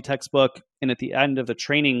physiology textbook, and at the end of the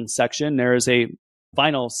training section, there is a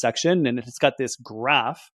final section, and it's got this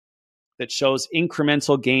graph that shows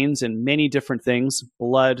incremental gains in many different things: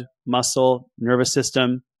 blood, muscle, nervous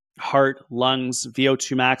system, heart, lungs,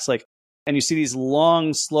 VO2 max, and you see these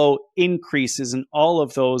long, slow increases in all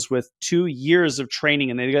of those with 2 years of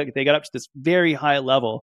training, and they got up to this very high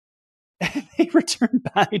level. And they return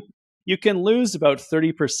back. You can lose about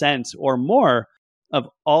 30% or more of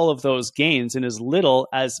all of those gains in as little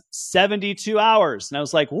as 72 hours. And I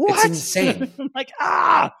was like, what? It's insane. I'm like,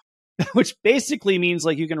 which basically means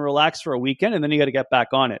you can relax for a weekend and then you got to get back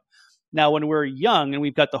on it. Now, when we're young and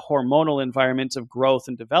we've got the hormonal environment of growth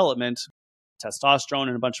and development, testosterone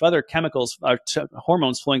and a bunch of other chemicals,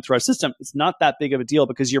 hormones flowing through our system, it's not that big of a deal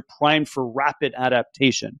because you're primed for rapid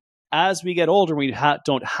adaptation. As we get older, we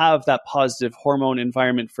don't have that positive hormone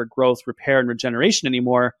environment for growth, repair, and regeneration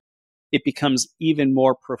anymore. It becomes even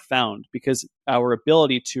more profound because our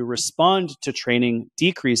ability to respond to training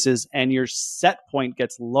decreases and your set point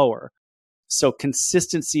gets lower. So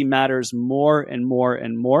consistency matters more and more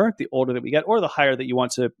and more the older that we get, or the higher that you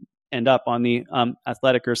want to end up on the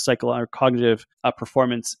athletic or psychological or cognitive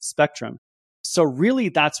performance spectrum. So really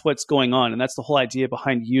that's what's going on. And that's the whole idea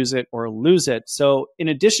behind use it or lose it. So in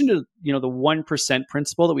addition to, the 1%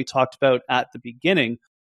 principle that we talked about at the beginning,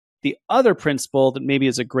 the other principle that maybe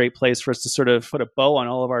is a great place for us to sort of put a bow on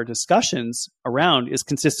all of our discussions around is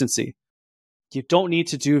consistency. You don't need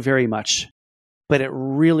to do very much, but it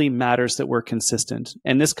really matters that we're consistent.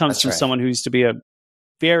 And this comes from someone who used to be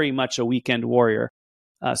very much a weekend warrior.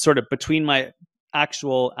 Sort of between my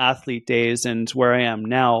actual athlete days and where I am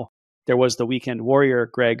now, there was the weekend warrior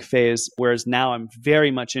Greg phase, whereas now I'm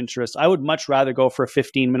very much interested. I would much rather go for a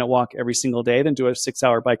 15-minute walk every single day than do a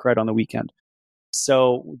 6-hour bike ride on the weekend.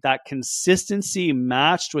 So that consistency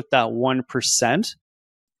matched with that 1%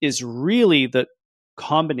 is really the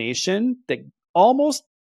combination that almost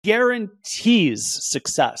guarantees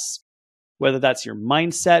success, whether that's your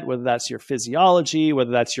mindset, whether that's your physiology,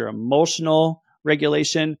 whether that's your emotional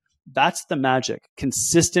regulation. That's the magic.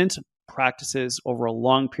 Consistent practices over a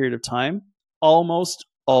long period of time almost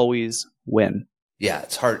always win. Yeah,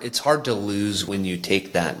 it's hard. It's hard to lose when you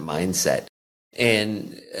take that mindset.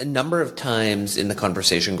 And a number of times in the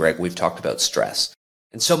conversation, Greg, we've talked about stress.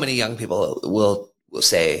 And so many young people will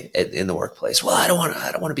say in the workplace, well, I don't want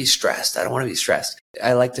to be stressed. I don't want to be stressed.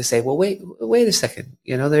 I like to say, well, wait a second.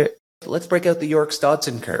 Let's break out the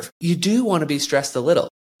York-Dodson curve. You do want to be stressed a little.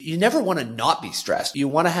 You never want to not be stressed. You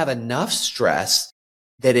want to have enough stress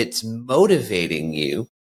that it's motivating you,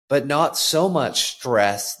 but not so much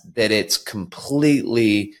stress that it's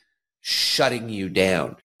completely shutting you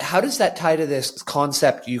down. How does that tie to this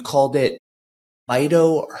concept? You called it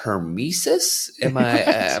mitohermesis.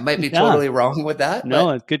 I might be totally wrong with that.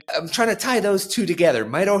 No, good. I'm trying to tie those two together: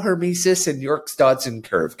 mitohermesis and York-Dodson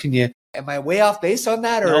curve. Am I way off base on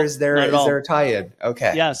that, or is there a tie-in?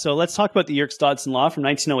 Okay. Yeah. So let's talk about the Yerkes-Dodson law from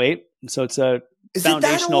 1908. So it's a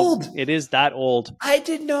foundational. It that old? It is that old. I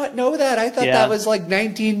did not know that. I thought that was like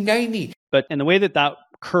 1990. And the way that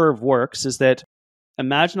curve works is that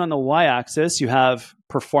imagine on the y-axis you have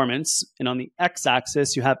performance, and on the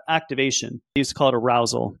x-axis you have activation. I used to call it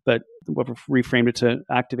arousal, but we've reframed it to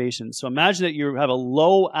activation. So imagine that you have a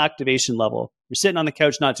low activation level. You're sitting on the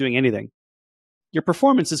couch not doing anything. Your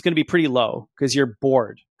performance is going to be pretty low because you're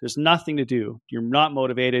bored. There's nothing to do. You're not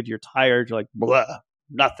motivated. You're tired. You're like, blah,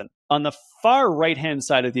 nothing. On the far right-hand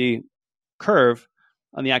side of the curve,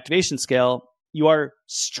 on the activation scale, you are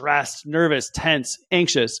stressed, nervous, tense,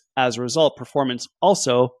 anxious. As a result, performance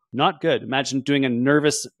also not good. Imagine doing a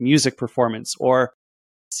nervous music performance, or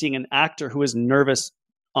seeing an actor who is nervous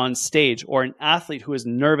on stage, or an athlete who is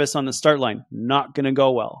nervous on the start line. Not going to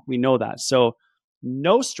go well. We know that. So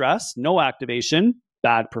no stress, no activation,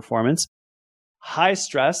 bad performance. High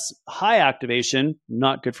stress, high activation,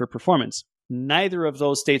 not good for performance. Neither of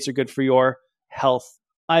those states are good for your health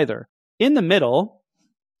either. In the middle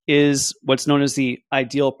is what's known as the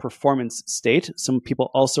ideal performance state. Some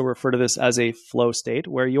people also refer to this as a flow state,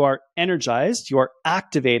 where you are energized, you are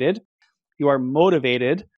activated, you are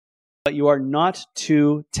motivated, but you are not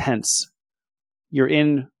too tense. You're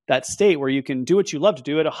in that state where you can do what you love to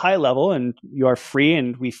do at a high level, and you are free,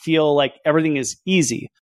 and we feel like everything is easy.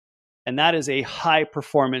 And that is a high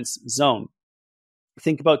performance zone.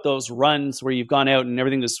 Think about those runs where you've gone out and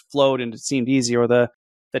everything just flowed and it seemed easy, or the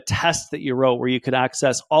the test that you wrote where you could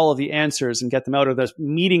access all of the answers and get them out, of the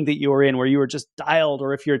meeting that you were in where you were just dialed,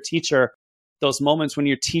 or if you're a teacher, those moments when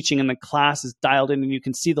you're teaching and the class is dialed in and you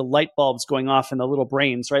can see the light bulbs going off in the little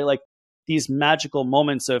brains, right? Like these magical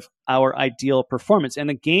moments of our ideal performance. And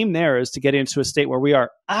the game there is to get into a state where we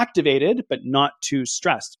are activated, but not too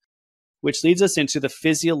stressed, which leads us into the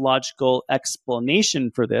physiological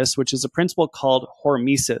explanation for this, which is a principle called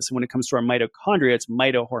hormesis. And when it comes to our mitochondria, it's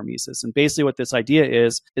mitohormesis. And basically what this idea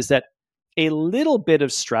is that a little bit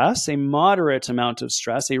of stress, a moderate amount of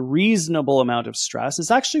stress, a reasonable amount of stress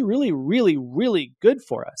is actually really, really, really good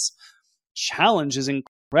for us. Challenge is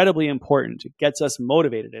incredibly important. It gets us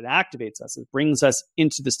motivated. It activates us. It brings us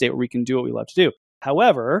into the state where we can do what we love to do.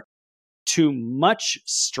 However, too much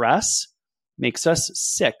stress makes us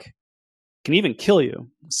sick, can even kill you.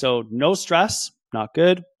 So no stress, not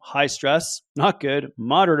good. High stress, not good.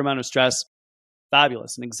 Moderate amount of stress,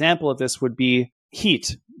 fabulous. An example of this would be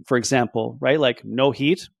heat, for example, right? Like no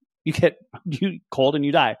heat, you get cold and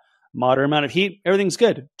you die. Moderate amount of heat, everything's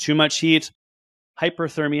good. Too much heat,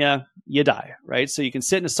 hyperthermia, you die, right? So you can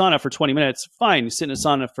sit in a sauna for 20 minutes, fine. You sit in a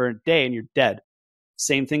sauna for a day and you're dead.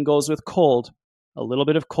 Same thing goes with cold. A little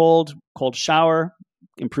bit of cold shower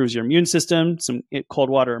improves your immune system. Some cold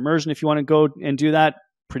water immersion, if you want to go and do that,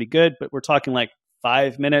 pretty good. But we're talking like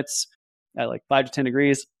 5 minutes at like 5 to 10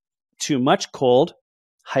 degrees. Too much cold,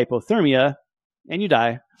 hypothermia, and you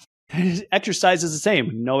die. Exercise is the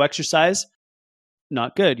same. No exercise,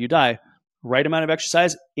 not good. You die. Right amount of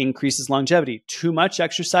exercise increases longevity. Too much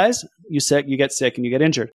exercise, you get sick and you get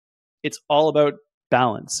injured. It's all about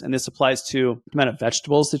balance. And this applies to the amount of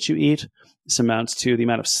vegetables that you eat. This amounts to the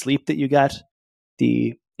amount of sleep that you get,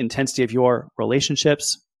 the intensity of your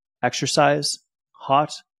relationships, exercise,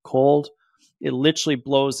 hot, cold. It literally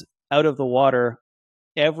blows out of the water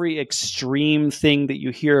every extreme thing that you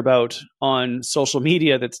hear about on social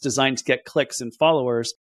media that's designed to get clicks and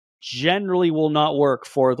followers. Generally will not work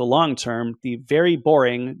for the long term. The very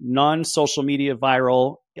boring, non-social media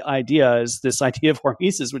viral idea is this idea of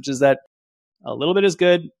hormesis, which is that a little bit is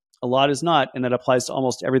good, a lot is not, and that applies to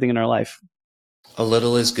almost everything in our life. A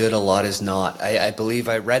little is good, a lot is not. I believe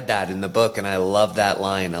I read that in the book, and I love that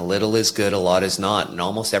line. A little is good, a lot is not. And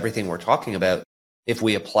almost everything we're talking about, if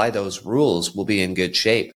we apply those rules, we'll be in good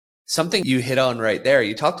shape. Something you hit on right there.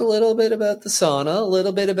 You talked a little bit about the sauna, a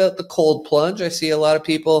little bit about the cold plunge. I see a lot of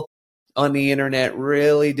people on the internet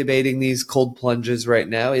really debating these cold plunges right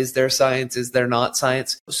now. Is there science? Is there not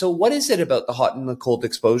science? So what is it about the hot and the cold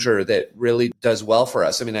exposure that really does well for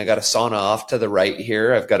us? I mean, I got a sauna off to the right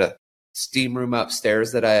here. I've got a steam room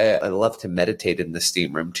upstairs that I love to meditate in the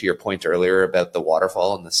steam room, to your point earlier about the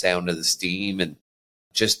waterfall and the sound of the steam, and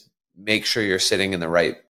just make sure you're sitting in the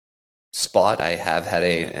right spot. I have had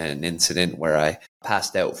an incident where I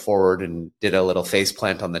passed out forward and did a little face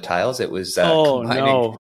plant on the tiles. It was combining,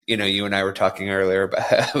 no. You and I were talking earlier,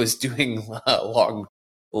 but I was doing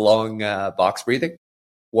long box breathing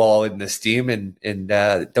while in the steam, and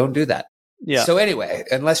don't do that. Yeah. So anyway,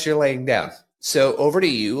 unless you're laying down. So over to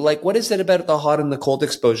you. Like, what is it about the hot and the cold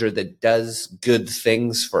exposure that does good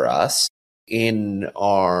things for us in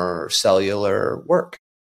our cellular work?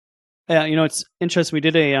 Yeah, it's interesting. We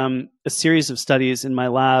did a series of studies in my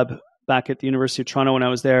lab back at the University of Toronto when I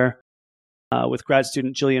was there with grad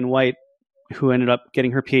student Gillian White, who ended up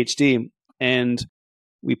getting her PhD. And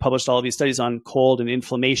we published all of these studies on cold and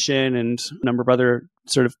inflammation and a number of other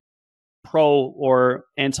sort of pro or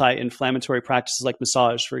anti-inflammatory practices like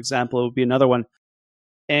massage, for example, would be another one.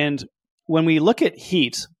 And when we look at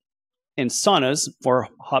heat, and saunas or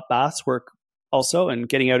hot baths work also, and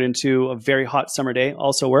getting out into a very hot summer day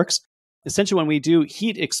also works. Essentially, when we do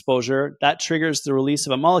heat exposure, that triggers the release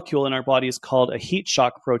of a molecule in our bodies called a heat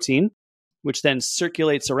shock protein, which then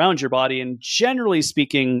circulates around your body and, generally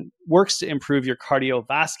speaking, works to improve your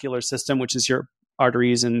cardiovascular system, which is your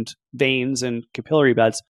arteries and veins and capillary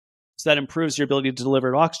beds. So that improves your ability to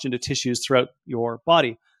deliver oxygen to tissues throughout your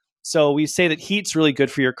body. So we say that heat's really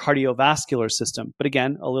good for your cardiovascular system. But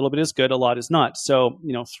again, a little bit is good, a lot is not. So,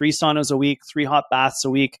 3 saunas a week, 3 hot baths a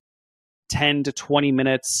week, 10 to 20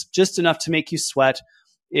 minutes, just enough to make you sweat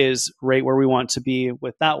is right where we want to be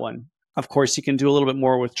with that one. Of course, you can do a little bit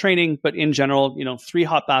more with training, but in general, 3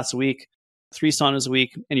 hot baths a week, 3 saunas a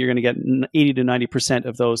week, and you're going to get 80 to 90%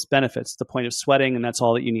 of those benefits, the point of sweating, and that's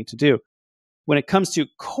all that you need to do. When it comes to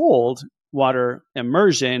cold water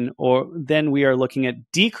immersion, then we are looking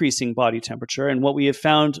at decreasing body temperature. And what we have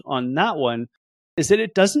found on that one is that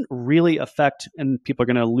it doesn't really affect, and people are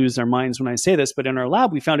going to lose their minds when I say this, but in our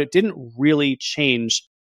lab, we found it didn't really change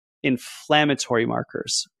inflammatory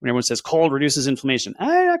markers. When everyone says cold reduces inflammation,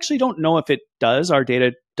 I actually don't know if it does. Our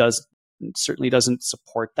data does It certainly doesn't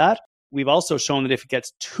support that. We've also shown that if it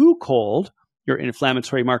gets too cold, your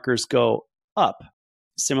inflammatory markers go up.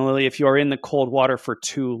 Similarly, if you are in the cold water for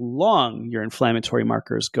too long, your inflammatory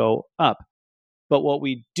markers go up. But what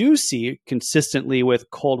we do see consistently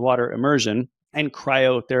with cold water immersion and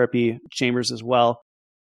cryotherapy chambers as well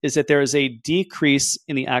is that there is a decrease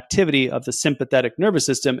in the activity of the sympathetic nervous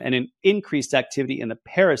system and an increased activity in the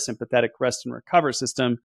parasympathetic rest and recover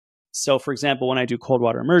system. So, for example, when I do cold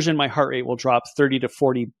water immersion, my heart rate will drop 30 to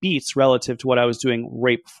 40 beats relative to what I was doing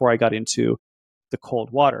right before I got into the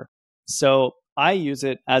cold water. So I use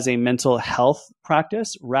it as a mental health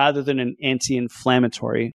practice rather than an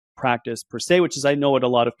anti-inflammatory practice per se, which is I know what a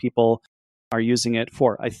lot of people are using it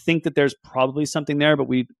for. I think that there's probably something there, but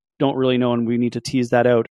we don't really know, and we need to tease that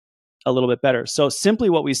out a little bit better. So simply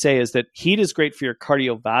what we say is that heat is great for your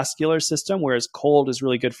cardiovascular system, whereas cold is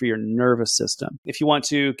really good for your nervous system. If you want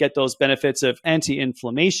to get those benefits of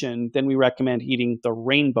anti-inflammation, then we recommend eating the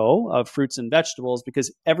rainbow of fruits and vegetables,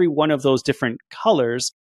 because every one of those different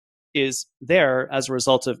colors is there as a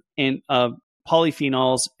result of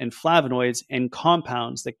polyphenols and flavonoids and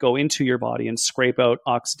compounds that go into your body and scrape out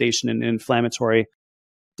oxidation and inflammatory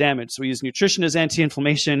damage. So we use nutrition as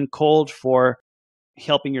anti-inflammation, cold for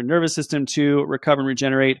helping your nervous system to recover and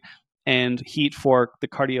regenerate, and heat for the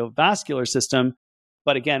cardiovascular system.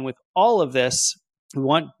 But again, with all of this, we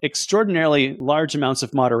want extraordinarily large amounts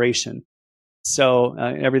of moderation. So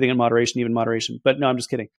everything in moderation, even moderation. But no, I'm just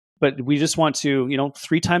kidding. But we just want to,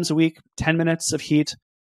 3 times a week, 10 minutes of heat,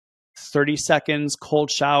 30 seconds cold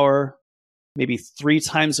shower, maybe 3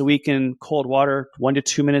 times a week in cold water, 1 to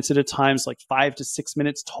 2 minutes at a time, so like 5 to 6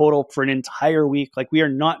 minutes total for an entire week. Like, we are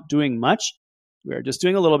not doing much. We are just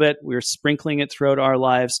doing a little bit. We are sprinkling it throughout our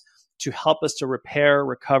lives to help us to repair,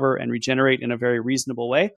 recover, and regenerate in a very reasonable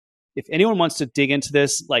way. If anyone wants to dig into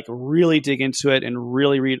this, like really dig into it and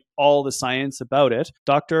really read all the science about it,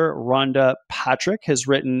 Dr. Rhonda Patrick has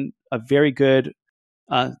written a very good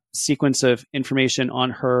sequence of information on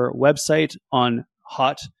her website on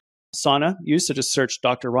hot sauna use. So just search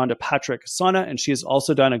Dr. Rhonda Patrick sauna, and she has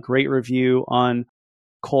also done a great review on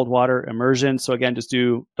cold water immersion. So again, just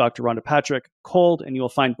do Dr. Rhonda Patrick cold, and you will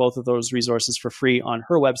find both of those resources for free on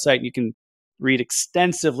her website. You can read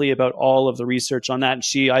extensively about all of the research on that. And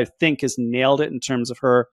she, I think, has nailed it in terms of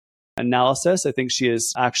her analysis. I think she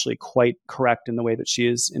is actually quite correct in the way that she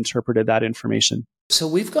has interpreted that information. So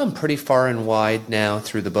we've gone pretty far and wide now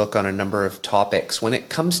through the book on a number of topics. When it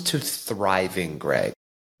comes to thriving, Greg,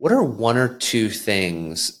 what are 1 or 2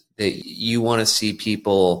 things that you want to see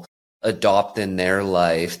people adopt in their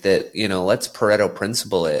life that, let's Pareto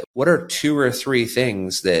principle it? What are 2 or 3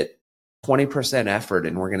 things that 20% effort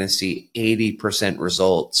and we're going to see 80%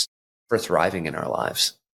 results for thriving in our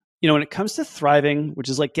lives? When it comes to thriving, which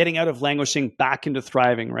is like getting out of languishing back into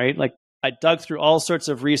thriving, right? Like, I dug through all sorts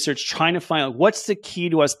of research trying to find out what's the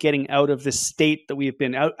key to us getting out of the state that we've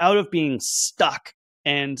been out of being stuck.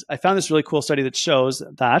 And I found this really cool study that shows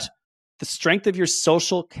that the strength of your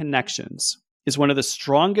social connections is one of the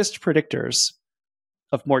strongest predictors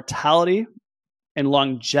of mortality and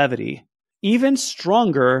longevity, even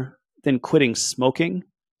stronger than quitting smoking,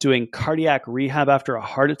 doing cardiac rehab after a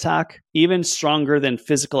heart attack, even stronger than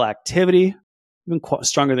physical activity, even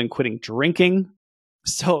stronger than quitting drinking.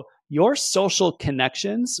 So your social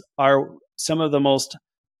connections are some of the most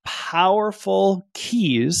powerful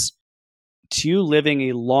keys to you living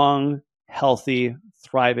a long, healthy,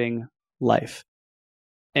 thriving life.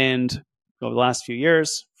 And over the last few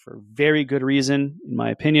years, for very good reason, in my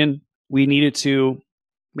opinion, we needed to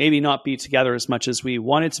maybe not be together as much as we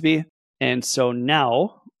wanted to be. And so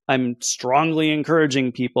now I'm strongly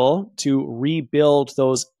encouraging people to rebuild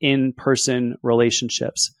those in-person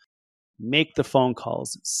relationships. Make the phone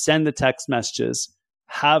calls, send the text messages,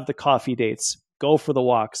 have the coffee dates, go for the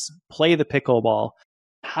walks, play the pickleball,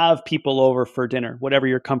 have people over for dinner, whatever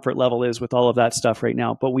your comfort level is with all of that stuff right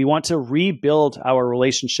now. But we want to rebuild our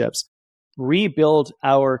relationships, rebuild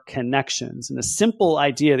our connections. And a simple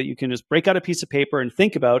idea that you can just break out a piece of paper and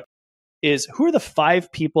think about is, who are the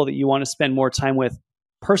 5 people that you want to spend more time with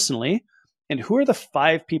personally? And who are the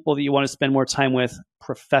 5 people that you want to spend more time with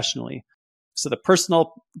professionally? So the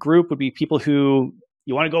personal group would be people who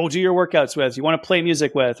you want to go do your workouts with, you want to play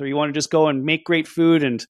music with, or you want to just go and make great food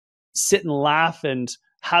and sit and laugh and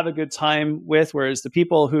have a good time with. Whereas the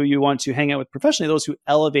people who you want to hang out with professionally, those who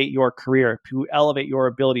elevate your career, who elevate your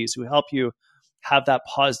abilities, who help you have that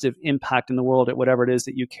positive impact in the world at whatever it is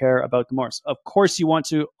that you care about the most. Of course, you want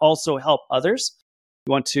to also help others.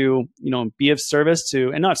 You want to, be of service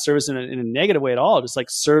to, and not service in a negative way at all, just like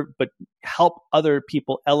serve, but help other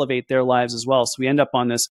people elevate their lives as well. So we end up on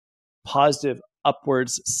this positive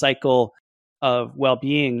upwards cycle of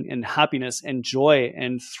well-being and happiness and joy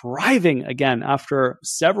and thriving again after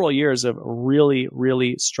several years of really,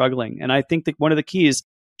 really struggling. And I think that one of the keys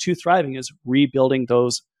to thriving is rebuilding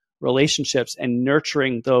those relationships and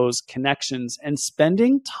nurturing those connections and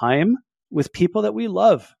spending time with people that we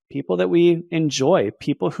love, people that we enjoy,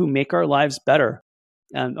 people who make our lives better.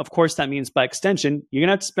 And of course, that means by extension, you're going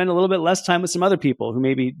to have to spend a little bit less time with some other people who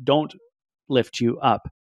maybe don't lift you up.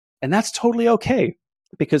 And that's totally okay,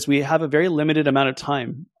 because we have a very limited amount of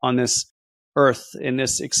time on this earth in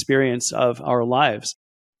this experience of our lives.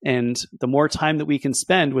 And the more time that we can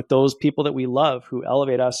spend with those people that we love, who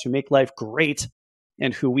elevate us, who make life great,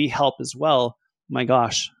 and who we help as well, my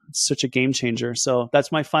gosh, it's such a game changer. So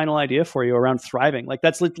that's my final idea for you around thriving. Like,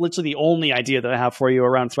 that's literally the only idea that I have for you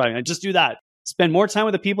around thriving. I just do that. Spend more time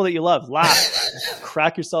with the people that you love. Laugh,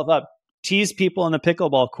 crack yourself up, tease people in the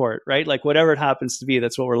pickleball court, right? Like, whatever it happens to be,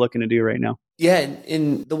 that's what we're looking to do right now. Yeah.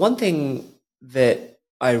 And the one thing that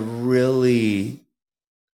I really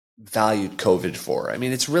valued COVID for, I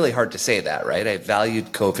mean, it's really hard to say that, right? I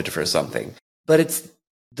valued COVID for something, but it's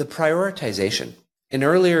the prioritization. And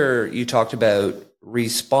earlier you talked about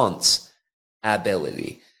response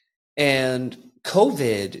ability, and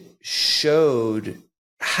COVID showed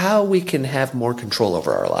how we can have more control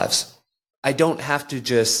over our lives. I don't have to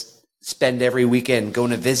just spend every weekend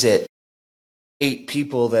going to visit 8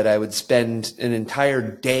 people that I would spend an entire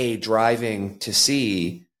day driving to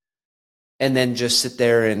see, and then just sit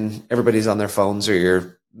there and everybody's on their phones or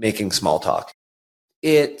you're making small talk.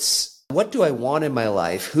 It's, what do I want in my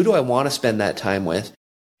life? Who do I want to spend that time with?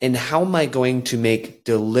 And how am I going to make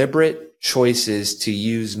deliberate choices to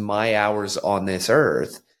use my hours on this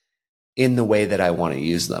earth in the way that I want to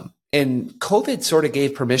use them? And COVID sort of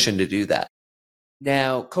gave permission to do that.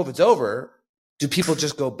 Now, COVID's over. Do people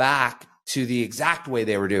just go back to the exact way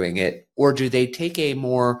they were doing it? Or do they take a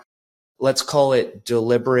more, let's call it,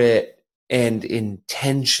 deliberate and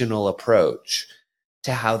intentional approach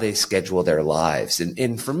to how they schedule their lives?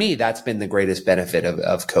 And for me, that's been the greatest benefit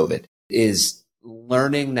of COVID, is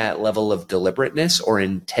learning that level of deliberateness or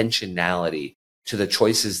intentionality to the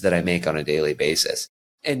choices that I make on a daily basis.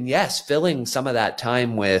 And yes, filling some of that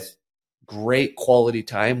time with great quality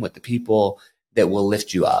time with the people that will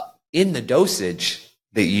lift you up in the dosage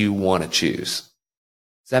that you want to choose.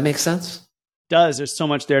 Does that make sense? Does. There's so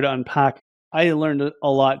much there to unpack. I learned a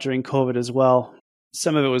lot during COVID as well.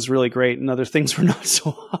 Some of it was really great and other things were not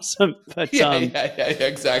so awesome. But yeah,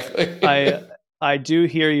 exactly. I do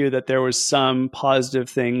hear you that there was some positive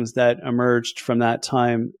things that emerged from that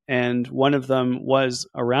time. And one of them was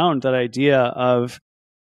around that idea of,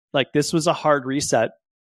 like, this was a hard reset.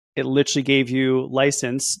 It literally gave you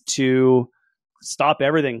license to stop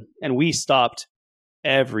everything. And we stopped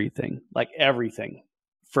everything, like everything,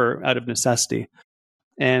 for out of necessity.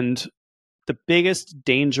 And the biggest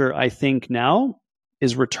danger, I think, now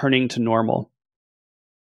is returning to normal.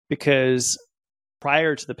 Because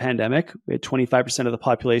prior to the pandemic, we had 25% of the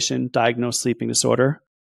population diagnosed sleeping disorder,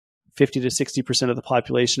 50 to 60% of the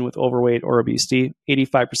population with overweight or obesity,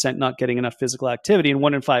 85% not getting enough physical activity, and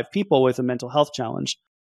 1 in 5 people with a mental health challenge.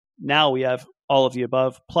 Now we have all of the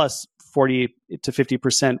above, plus 40 to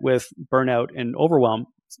 50% with burnout and overwhelm.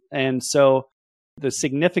 And so the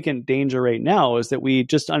significant danger right now is that we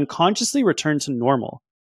just unconsciously return to normal.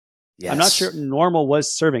 Yes. I'm not sure normal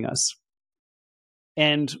was serving us.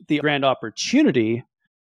 And the grand opportunity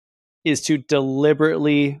is to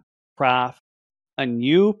deliberately craft a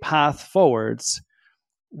new path forwards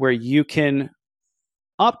where you can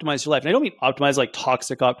optimize your life. And I don't mean optimize like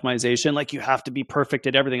toxic optimization, like you have to be perfect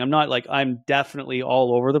at everything. I'm definitely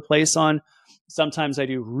all over the place on, sometimes I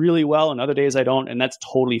do really well and other days I don't. And that's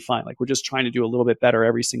totally fine. Like, we're just trying to do a little bit better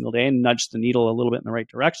every single day and nudge the needle a little bit in the right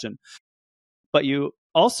direction. But you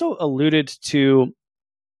also alluded to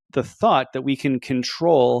the thought that we can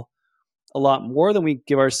control a lot more than we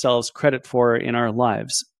give ourselves credit for in our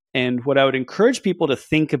lives. And what I would encourage people to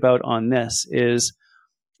think about on this is,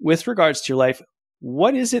 with regards to your life,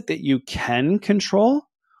 what is it that you can control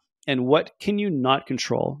and what can you not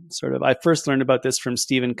control? I first learned about this from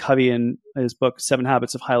Stephen Covey in his book, 7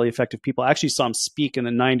 Habits of Highly Effective People. I actually saw him speak in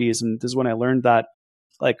the 90s. And this is when I learned that,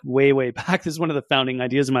 like, way, way back. This is one of the founding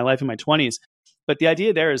ideas of my life in my 20s. But the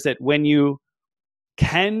idea there is that when you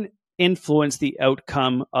can influence the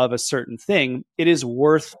outcome of a certain thing, it is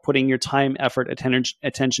worth putting your time, effort,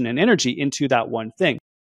 attention, and energy into that one thing.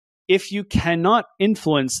 If you cannot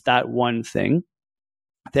influence that one thing,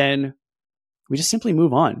 then we just simply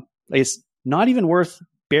move on. Like, it's not even worth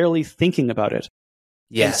barely thinking about it.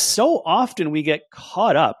 Yes. And so often we get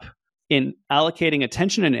caught up in allocating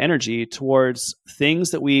attention and energy towards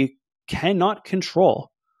things that we cannot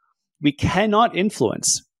control. We cannot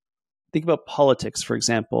influence. Think about politics, for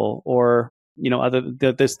example, or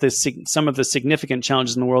some of the significant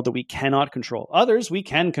challenges in the world that we cannot control. Others we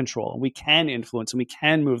can control, we can influence, and we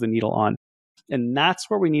can move the needle on. And that's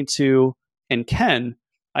where we need to, and can,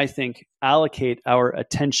 I think, allocate our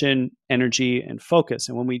attention, energy, and focus.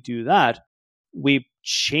 And when we do that, we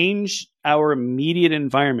change our immediate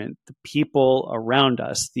environment, the people around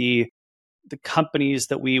us, the companies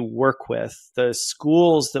that we work with, the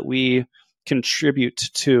schools that we contribute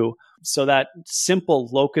to. So that simple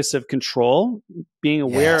locus of control, being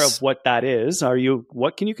aware of what that is.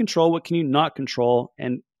 What can you control? What can you not control?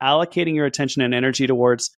 And allocating your attention and energy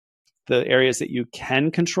towards the areas that you can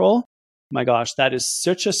control. My gosh, that is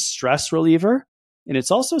such a stress reliever. And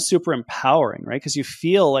it's also super empowering, right? Because you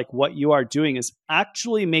feel like what you are doing is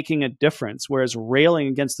actually making a difference. Whereas railing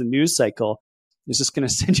against the news cycle is just going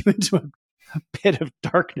to send you into a pit of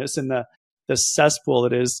darkness in the cesspool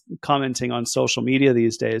that is commenting on social media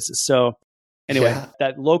these days. So anyway,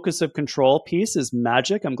 that locus of control piece is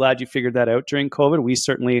magic. I'm glad you figured that out during COVID. We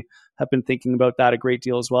certainly have been thinking about that a great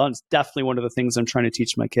deal as well. And it's definitely one of the things I'm trying to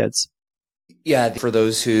teach my kids. Yeah, for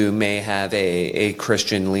those who may have a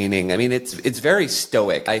Christian leaning, I mean, it's very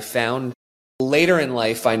stoic. I found later in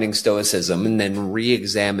life finding stoicism and then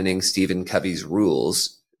re-examining Stephen Covey's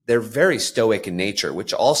rules. They're very stoic in nature,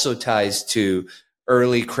 which also ties to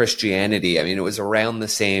early Christianity. I mean, it was around the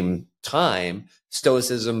same time.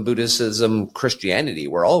 Stoicism, Buddhism, Christianity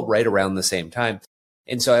were all right around the same time.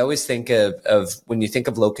 And so I always think of when you think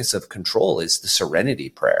of locus of control is the serenity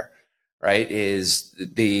prayer, right? Is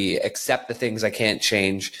the accept the things I can't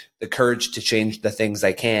change, the courage to change the things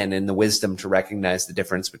I can, and the wisdom to recognize the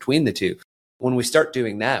difference between the two. When we start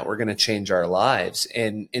doing that, we're going to change our lives.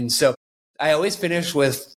 And so I always finish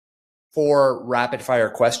with 4 rapid fire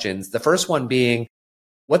questions. The first one being,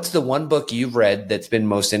 what's the one book you've read that's been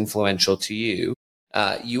most influential to you?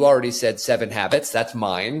 You already said 7 Habits. That's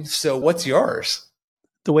mine. So what's yours?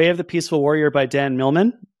 The Way of the Peaceful Warrior by Dan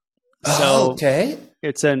Millman. So okay.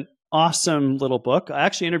 It's an awesome little book. I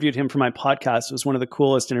actually interviewed him for my podcast. It was one of the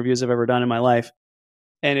coolest interviews I've ever done in my life.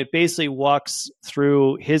 And it basically walks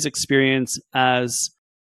through his experience as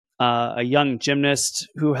a young gymnast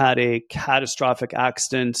who had a catastrophic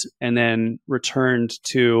accident and then returned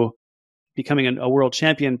to becoming a world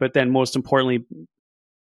champion, but then most importantly,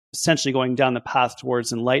 essentially going down the path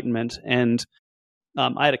towards enlightenment. And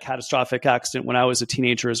I had a catastrophic accident when I was a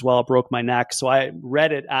teenager as well. I broke my neck. So I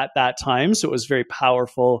read it at that time. So it was very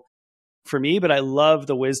powerful for me, but I love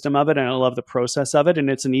the wisdom of it and I love the process of it.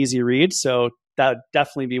 And it's an easy read. So that would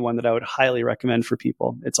definitely be one that I would highly recommend for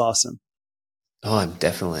people. It's awesome. Oh,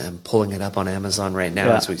 I'm pulling it up on Amazon right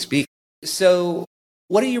now as we speak. So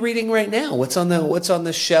what are you reading right now? What's on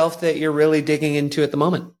the shelf that you're really digging into at the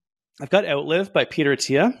moment? I've got Outlive by Peter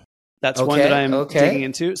Attia. That's one that I'm digging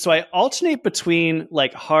into. So I alternate between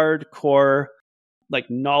like hardcore, like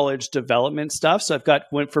knowledge development stuff. So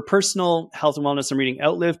went for personal health and wellness. I'm reading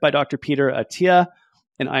Outlive by Dr. Peter Attia,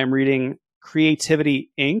 and I'm reading Creativity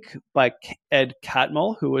Inc. by Ed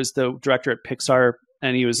Catmull, who was the director at Pixar.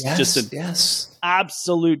 And he was just an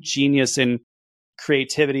absolute genius in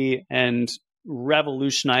creativity and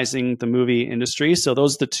revolutionizing the movie industry. So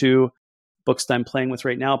those are the 2 books that I'm playing with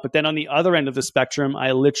right now. But then on the other end of the spectrum,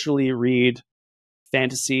 I literally read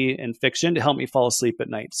fantasy and fiction to help me fall asleep at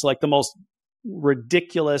night. So like the most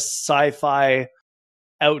ridiculous sci-fi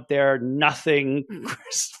out there, nothing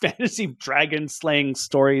fantasy dragon slaying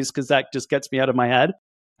stories, because that just gets me out of my head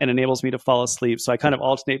and enables me to fall asleep. So I kind of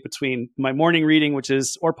alternate between my morning reading,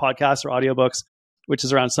 or podcasts or audiobooks, which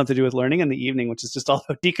is around something to do with learning, and the evening, which is just all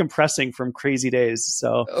about decompressing from crazy days.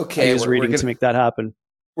 So I use reading to make that happen.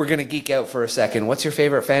 We're going to geek out for a second. What's your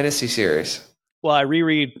favorite fantasy series? Well, I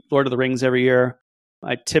reread Lord of the Rings every year.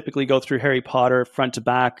 I typically go through Harry Potter front to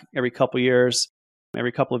back every couple of years.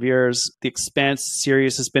 The Expanse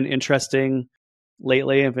series has been interesting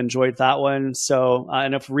lately. I've enjoyed that one. So,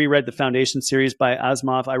 and I've reread the Foundation series by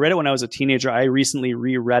Asimov. I read it when I was a teenager. I recently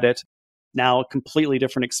reread it. Now, a completely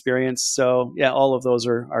different experience. So yeah, all of those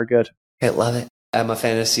are good. I love it. I'm a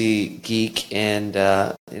fantasy geek, and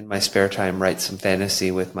in my spare time, write some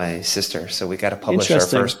fantasy with my sister. So we got to publish our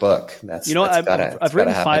first book. I've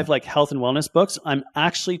written 5 like health and wellness books. I'm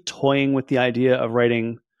actually toying with the idea of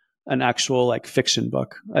writing an actual like fiction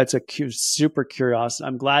book. It's super curious.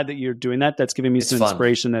 I'm glad that you're doing that. That's giving me some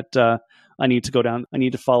inspiration that I need to go down. I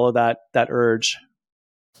need to follow that urge.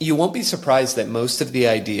 You won't be surprised that most of the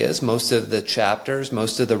ideas, most of the chapters,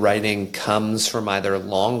 most of the writing comes from either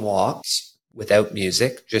long walks without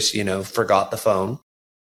music, just, forgot the phone.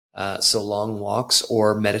 So long walks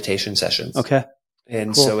or meditation sessions. Okay.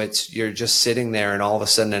 And Cool. so you're just sitting there and all of a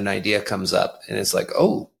sudden an idea comes up and it's like,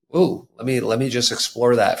 oh, let me just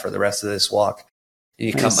explore that for the rest of this walk. And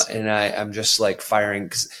you Nice. come and I'm just like firing,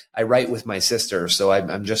 because I write with my sister. So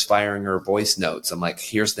I'm just firing her voice notes. I'm like,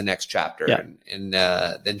 here's the next chapter. Yeah. And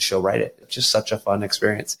then she'll write it. It's just such a fun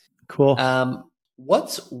experience. Cool.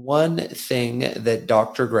 What's one thing that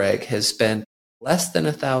Dr. Greg has spent less than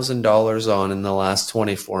 $1,000 on in the last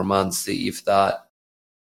 24 months that you've thought,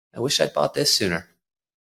 I wish I'd bought this sooner?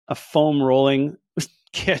 A foam rolling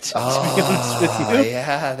kit, to be honest with you.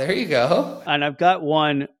 Yeah, there you go. And I've got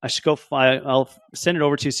one. I should go find. I'll send it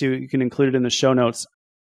over to you so you can include it in the show notes.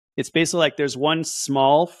 It's basically like there's one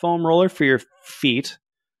small foam roller for your feet.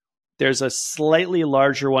 There's a slightly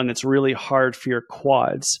larger one that's really hard for your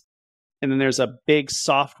quads. And then there's a big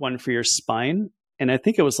soft one for your spine. And I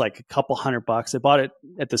think it was like a couple $100. I bought it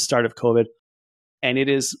at the start of COVID. And it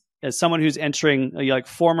is, as someone who's entering, like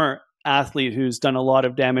former athlete who's done a lot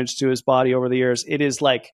of damage to his body over the years, it is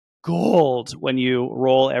like gold when you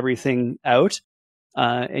roll everything out.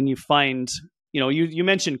 And you find, you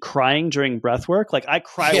mentioned crying during breath work. Like I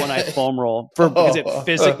cry when I foam roll because it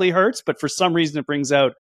physically hurts, but for some reason it brings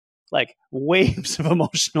out like waves of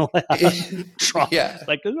emotional trauma. Yeah.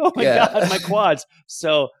 Like, oh my God, my quads.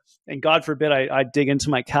 So, and God forbid I dig into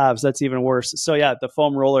my calves. That's even worse. So yeah, the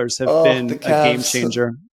foam rollers have been a game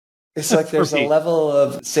changer. It's like there's a level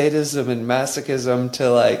of sadism and masochism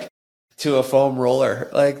to a foam roller.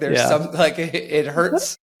 Like there's some, like it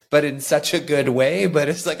hurts, but in such a good way. But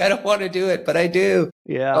it's like, I don't want to do it, but I do.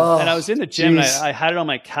 Yeah. And I was in the gym and I had it on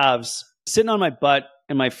my calves, sitting on my butt,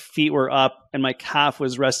 and my feet were up and my calf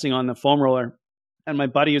was resting on the foam roller. And my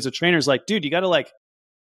buddy who's a trainer is like, dude, you got to like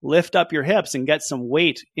lift up your hips and get some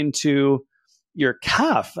weight into your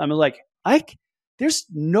calf. I'm like, there's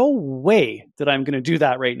no way that I'm going to do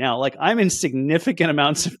that right now. Like I'm in significant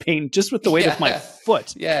amounts of pain just with the weight of my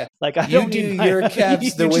foot. Yeah. Like I don't do your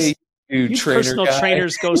calves the way you personal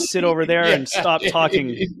trainers go sit over there and stop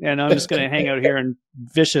talking. And I'm just going to hang out here in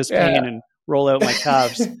vicious pain and roll out my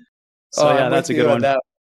calves. So that's a good one.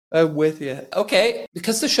 I'm with you. Okay.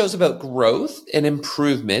 Because the show's about growth and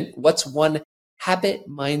improvement, what's one habit,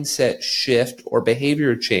 mindset shift, or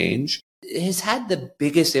behavior change has had the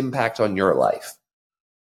biggest impact on your life?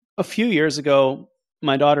 A few years ago,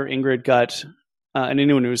 my daughter Ingrid got, and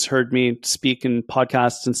anyone who's heard me speak in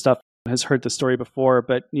podcasts and stuff has heard the story before,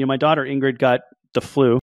 but my daughter Ingrid got the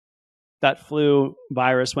flu. That flu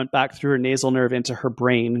virus went back through her nasal nerve into her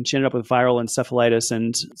brain, and she ended up with viral encephalitis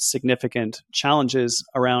and significant challenges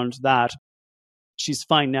around that. She's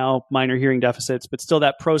fine now, minor hearing deficits, but still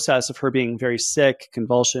that process of her being very sick,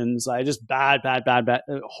 convulsions, just bad,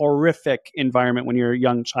 horrific environment when your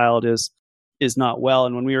young child is not well.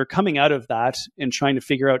 And when we were coming out of that and trying to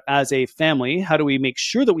figure out as a family, how do we make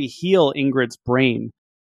sure that we heal Ingrid's brain?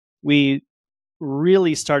 We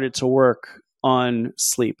really started to work on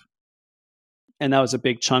sleep. And that was a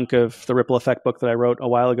big chunk of the Ripple Effect book that I wrote a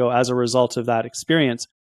while ago as a result of that experience.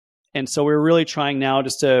 And so we're really trying now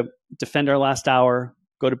just to defend our last hour,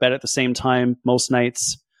 go to bed at the same time most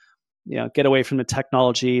nights, get away from the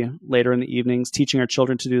technology later in the evenings, teaching our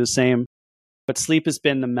children to do the same. But sleep has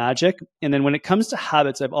been the magic. And then when it comes to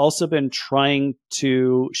habits, I've also been trying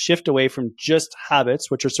to shift away from just habits,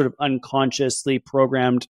 which are sort of unconsciously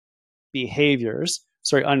programmed behaviors,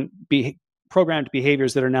 programmed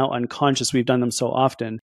behaviors that are now unconscious. We've done them so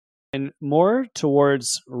often. And more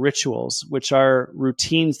towards rituals, which are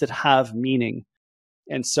routines that have meaning.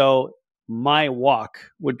 And so my walk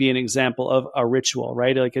would be an example of a ritual,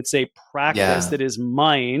 right? Like it's a practice that is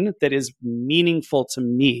mine, that is meaningful to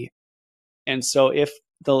me. And so if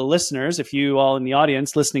the listeners, if you all in the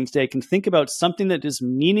audience listening today can think about something that is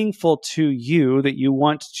meaningful to you that you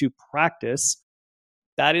want to practice,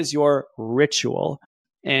 that is your ritual.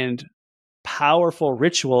 And powerful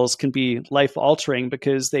rituals can be life altering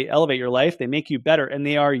because they elevate your life, they make you better, and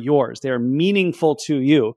they are yours. They are meaningful to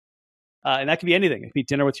you. And that can be anything. It can be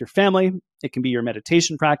dinner with your family. It can be your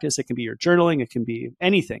meditation practice. It can be your journaling. It can be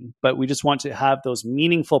anything. But we just want to have those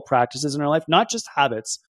meaningful practices in our life, not just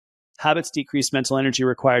habits. Habits decrease mental energy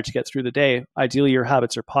required to get through the day. Ideally, your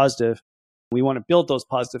habits are positive. We want to build those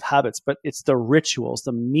positive habits, but it's the rituals,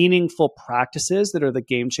 the meaningful practices that are the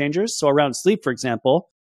game changers. So around sleep, for example,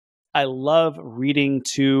 I love reading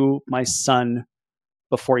to my son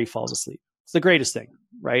before he falls asleep. It's the greatest thing,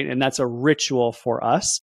 right? And that's a ritual for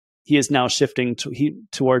us. He is now shifting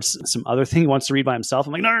towards some other thing. He wants to read by himself.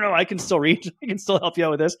 I'm like, no, I can still read. I can still help you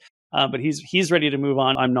out with this. But he's ready to move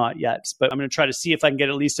on. I'm not yet, but I'm going to try to see if I can get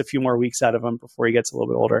at least a few more weeks out of him before he gets a little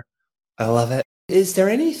bit older. I love it. Is there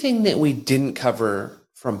anything that we didn't cover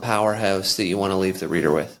from Powerhouse that you want to leave the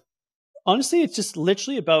reader with? Honestly, it's just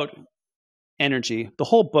literally about energy. The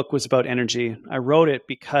whole book was about energy. I wrote it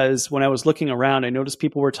because when I was looking around, I noticed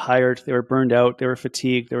people were tired, they were burned out, they were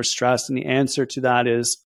fatigued, they were stressed. And the answer to that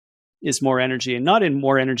is more energy, and not in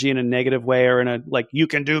more energy in a negative way or in a like you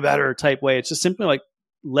can do better type way. It's just simply like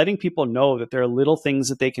letting people know that there are little things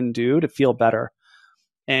that they can do to feel better.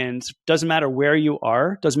 And doesn't matter where you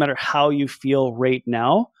are, doesn't matter how you feel right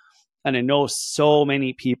now. And I know so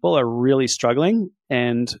many people are really struggling.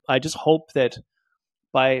 And I just hope that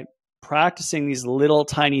by practicing these little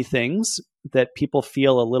tiny things that people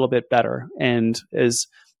feel a little bit better. And as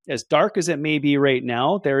dark as it may be right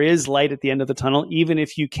now, there is light at the end of the tunnel, even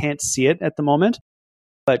if you can't see it at the moment.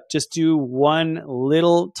 But just do one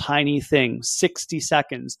little tiny thing, 60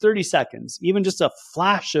 seconds, 30 seconds, even just a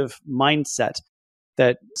flash of mindset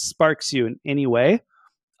that sparks you in any way,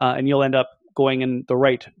 and you'll end up going in the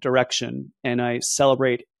right direction. And I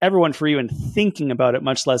celebrate everyone for even thinking about it,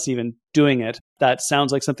 much less even doing it. That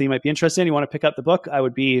sounds like something you might be interested in. You want to pick up the book? I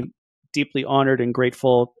would be deeply honored and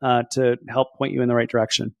grateful to help point you in the right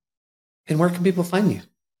direction. And where can people find you?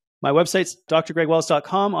 My website's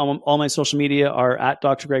drgregwells.com. All my social media are at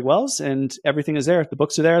Dr. Greg Wells, and everything is there. The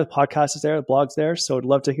books are there, the podcast is there, the blog's there. So I'd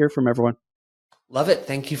love to hear from everyone. Love it.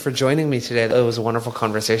 Thank you for joining me today. It was a wonderful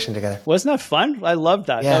conversation together. Wasn't that fun? I loved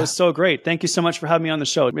that. Yeah. That was so great. Thank you so much for having me on the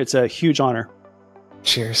show. It's a huge honor.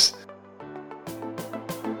 Cheers.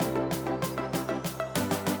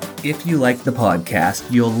 If you like the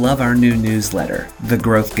podcast, you'll love our new newsletter, The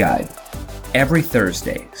Growth Guide. Every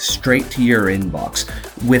Thursday, straight to your inbox,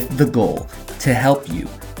 with the goal to help you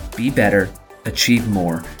be better, achieve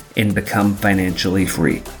more, and become financially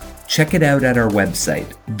free. Check it out at our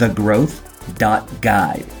website,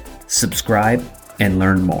 thegrowth.guide. Subscribe and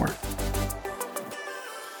learn more.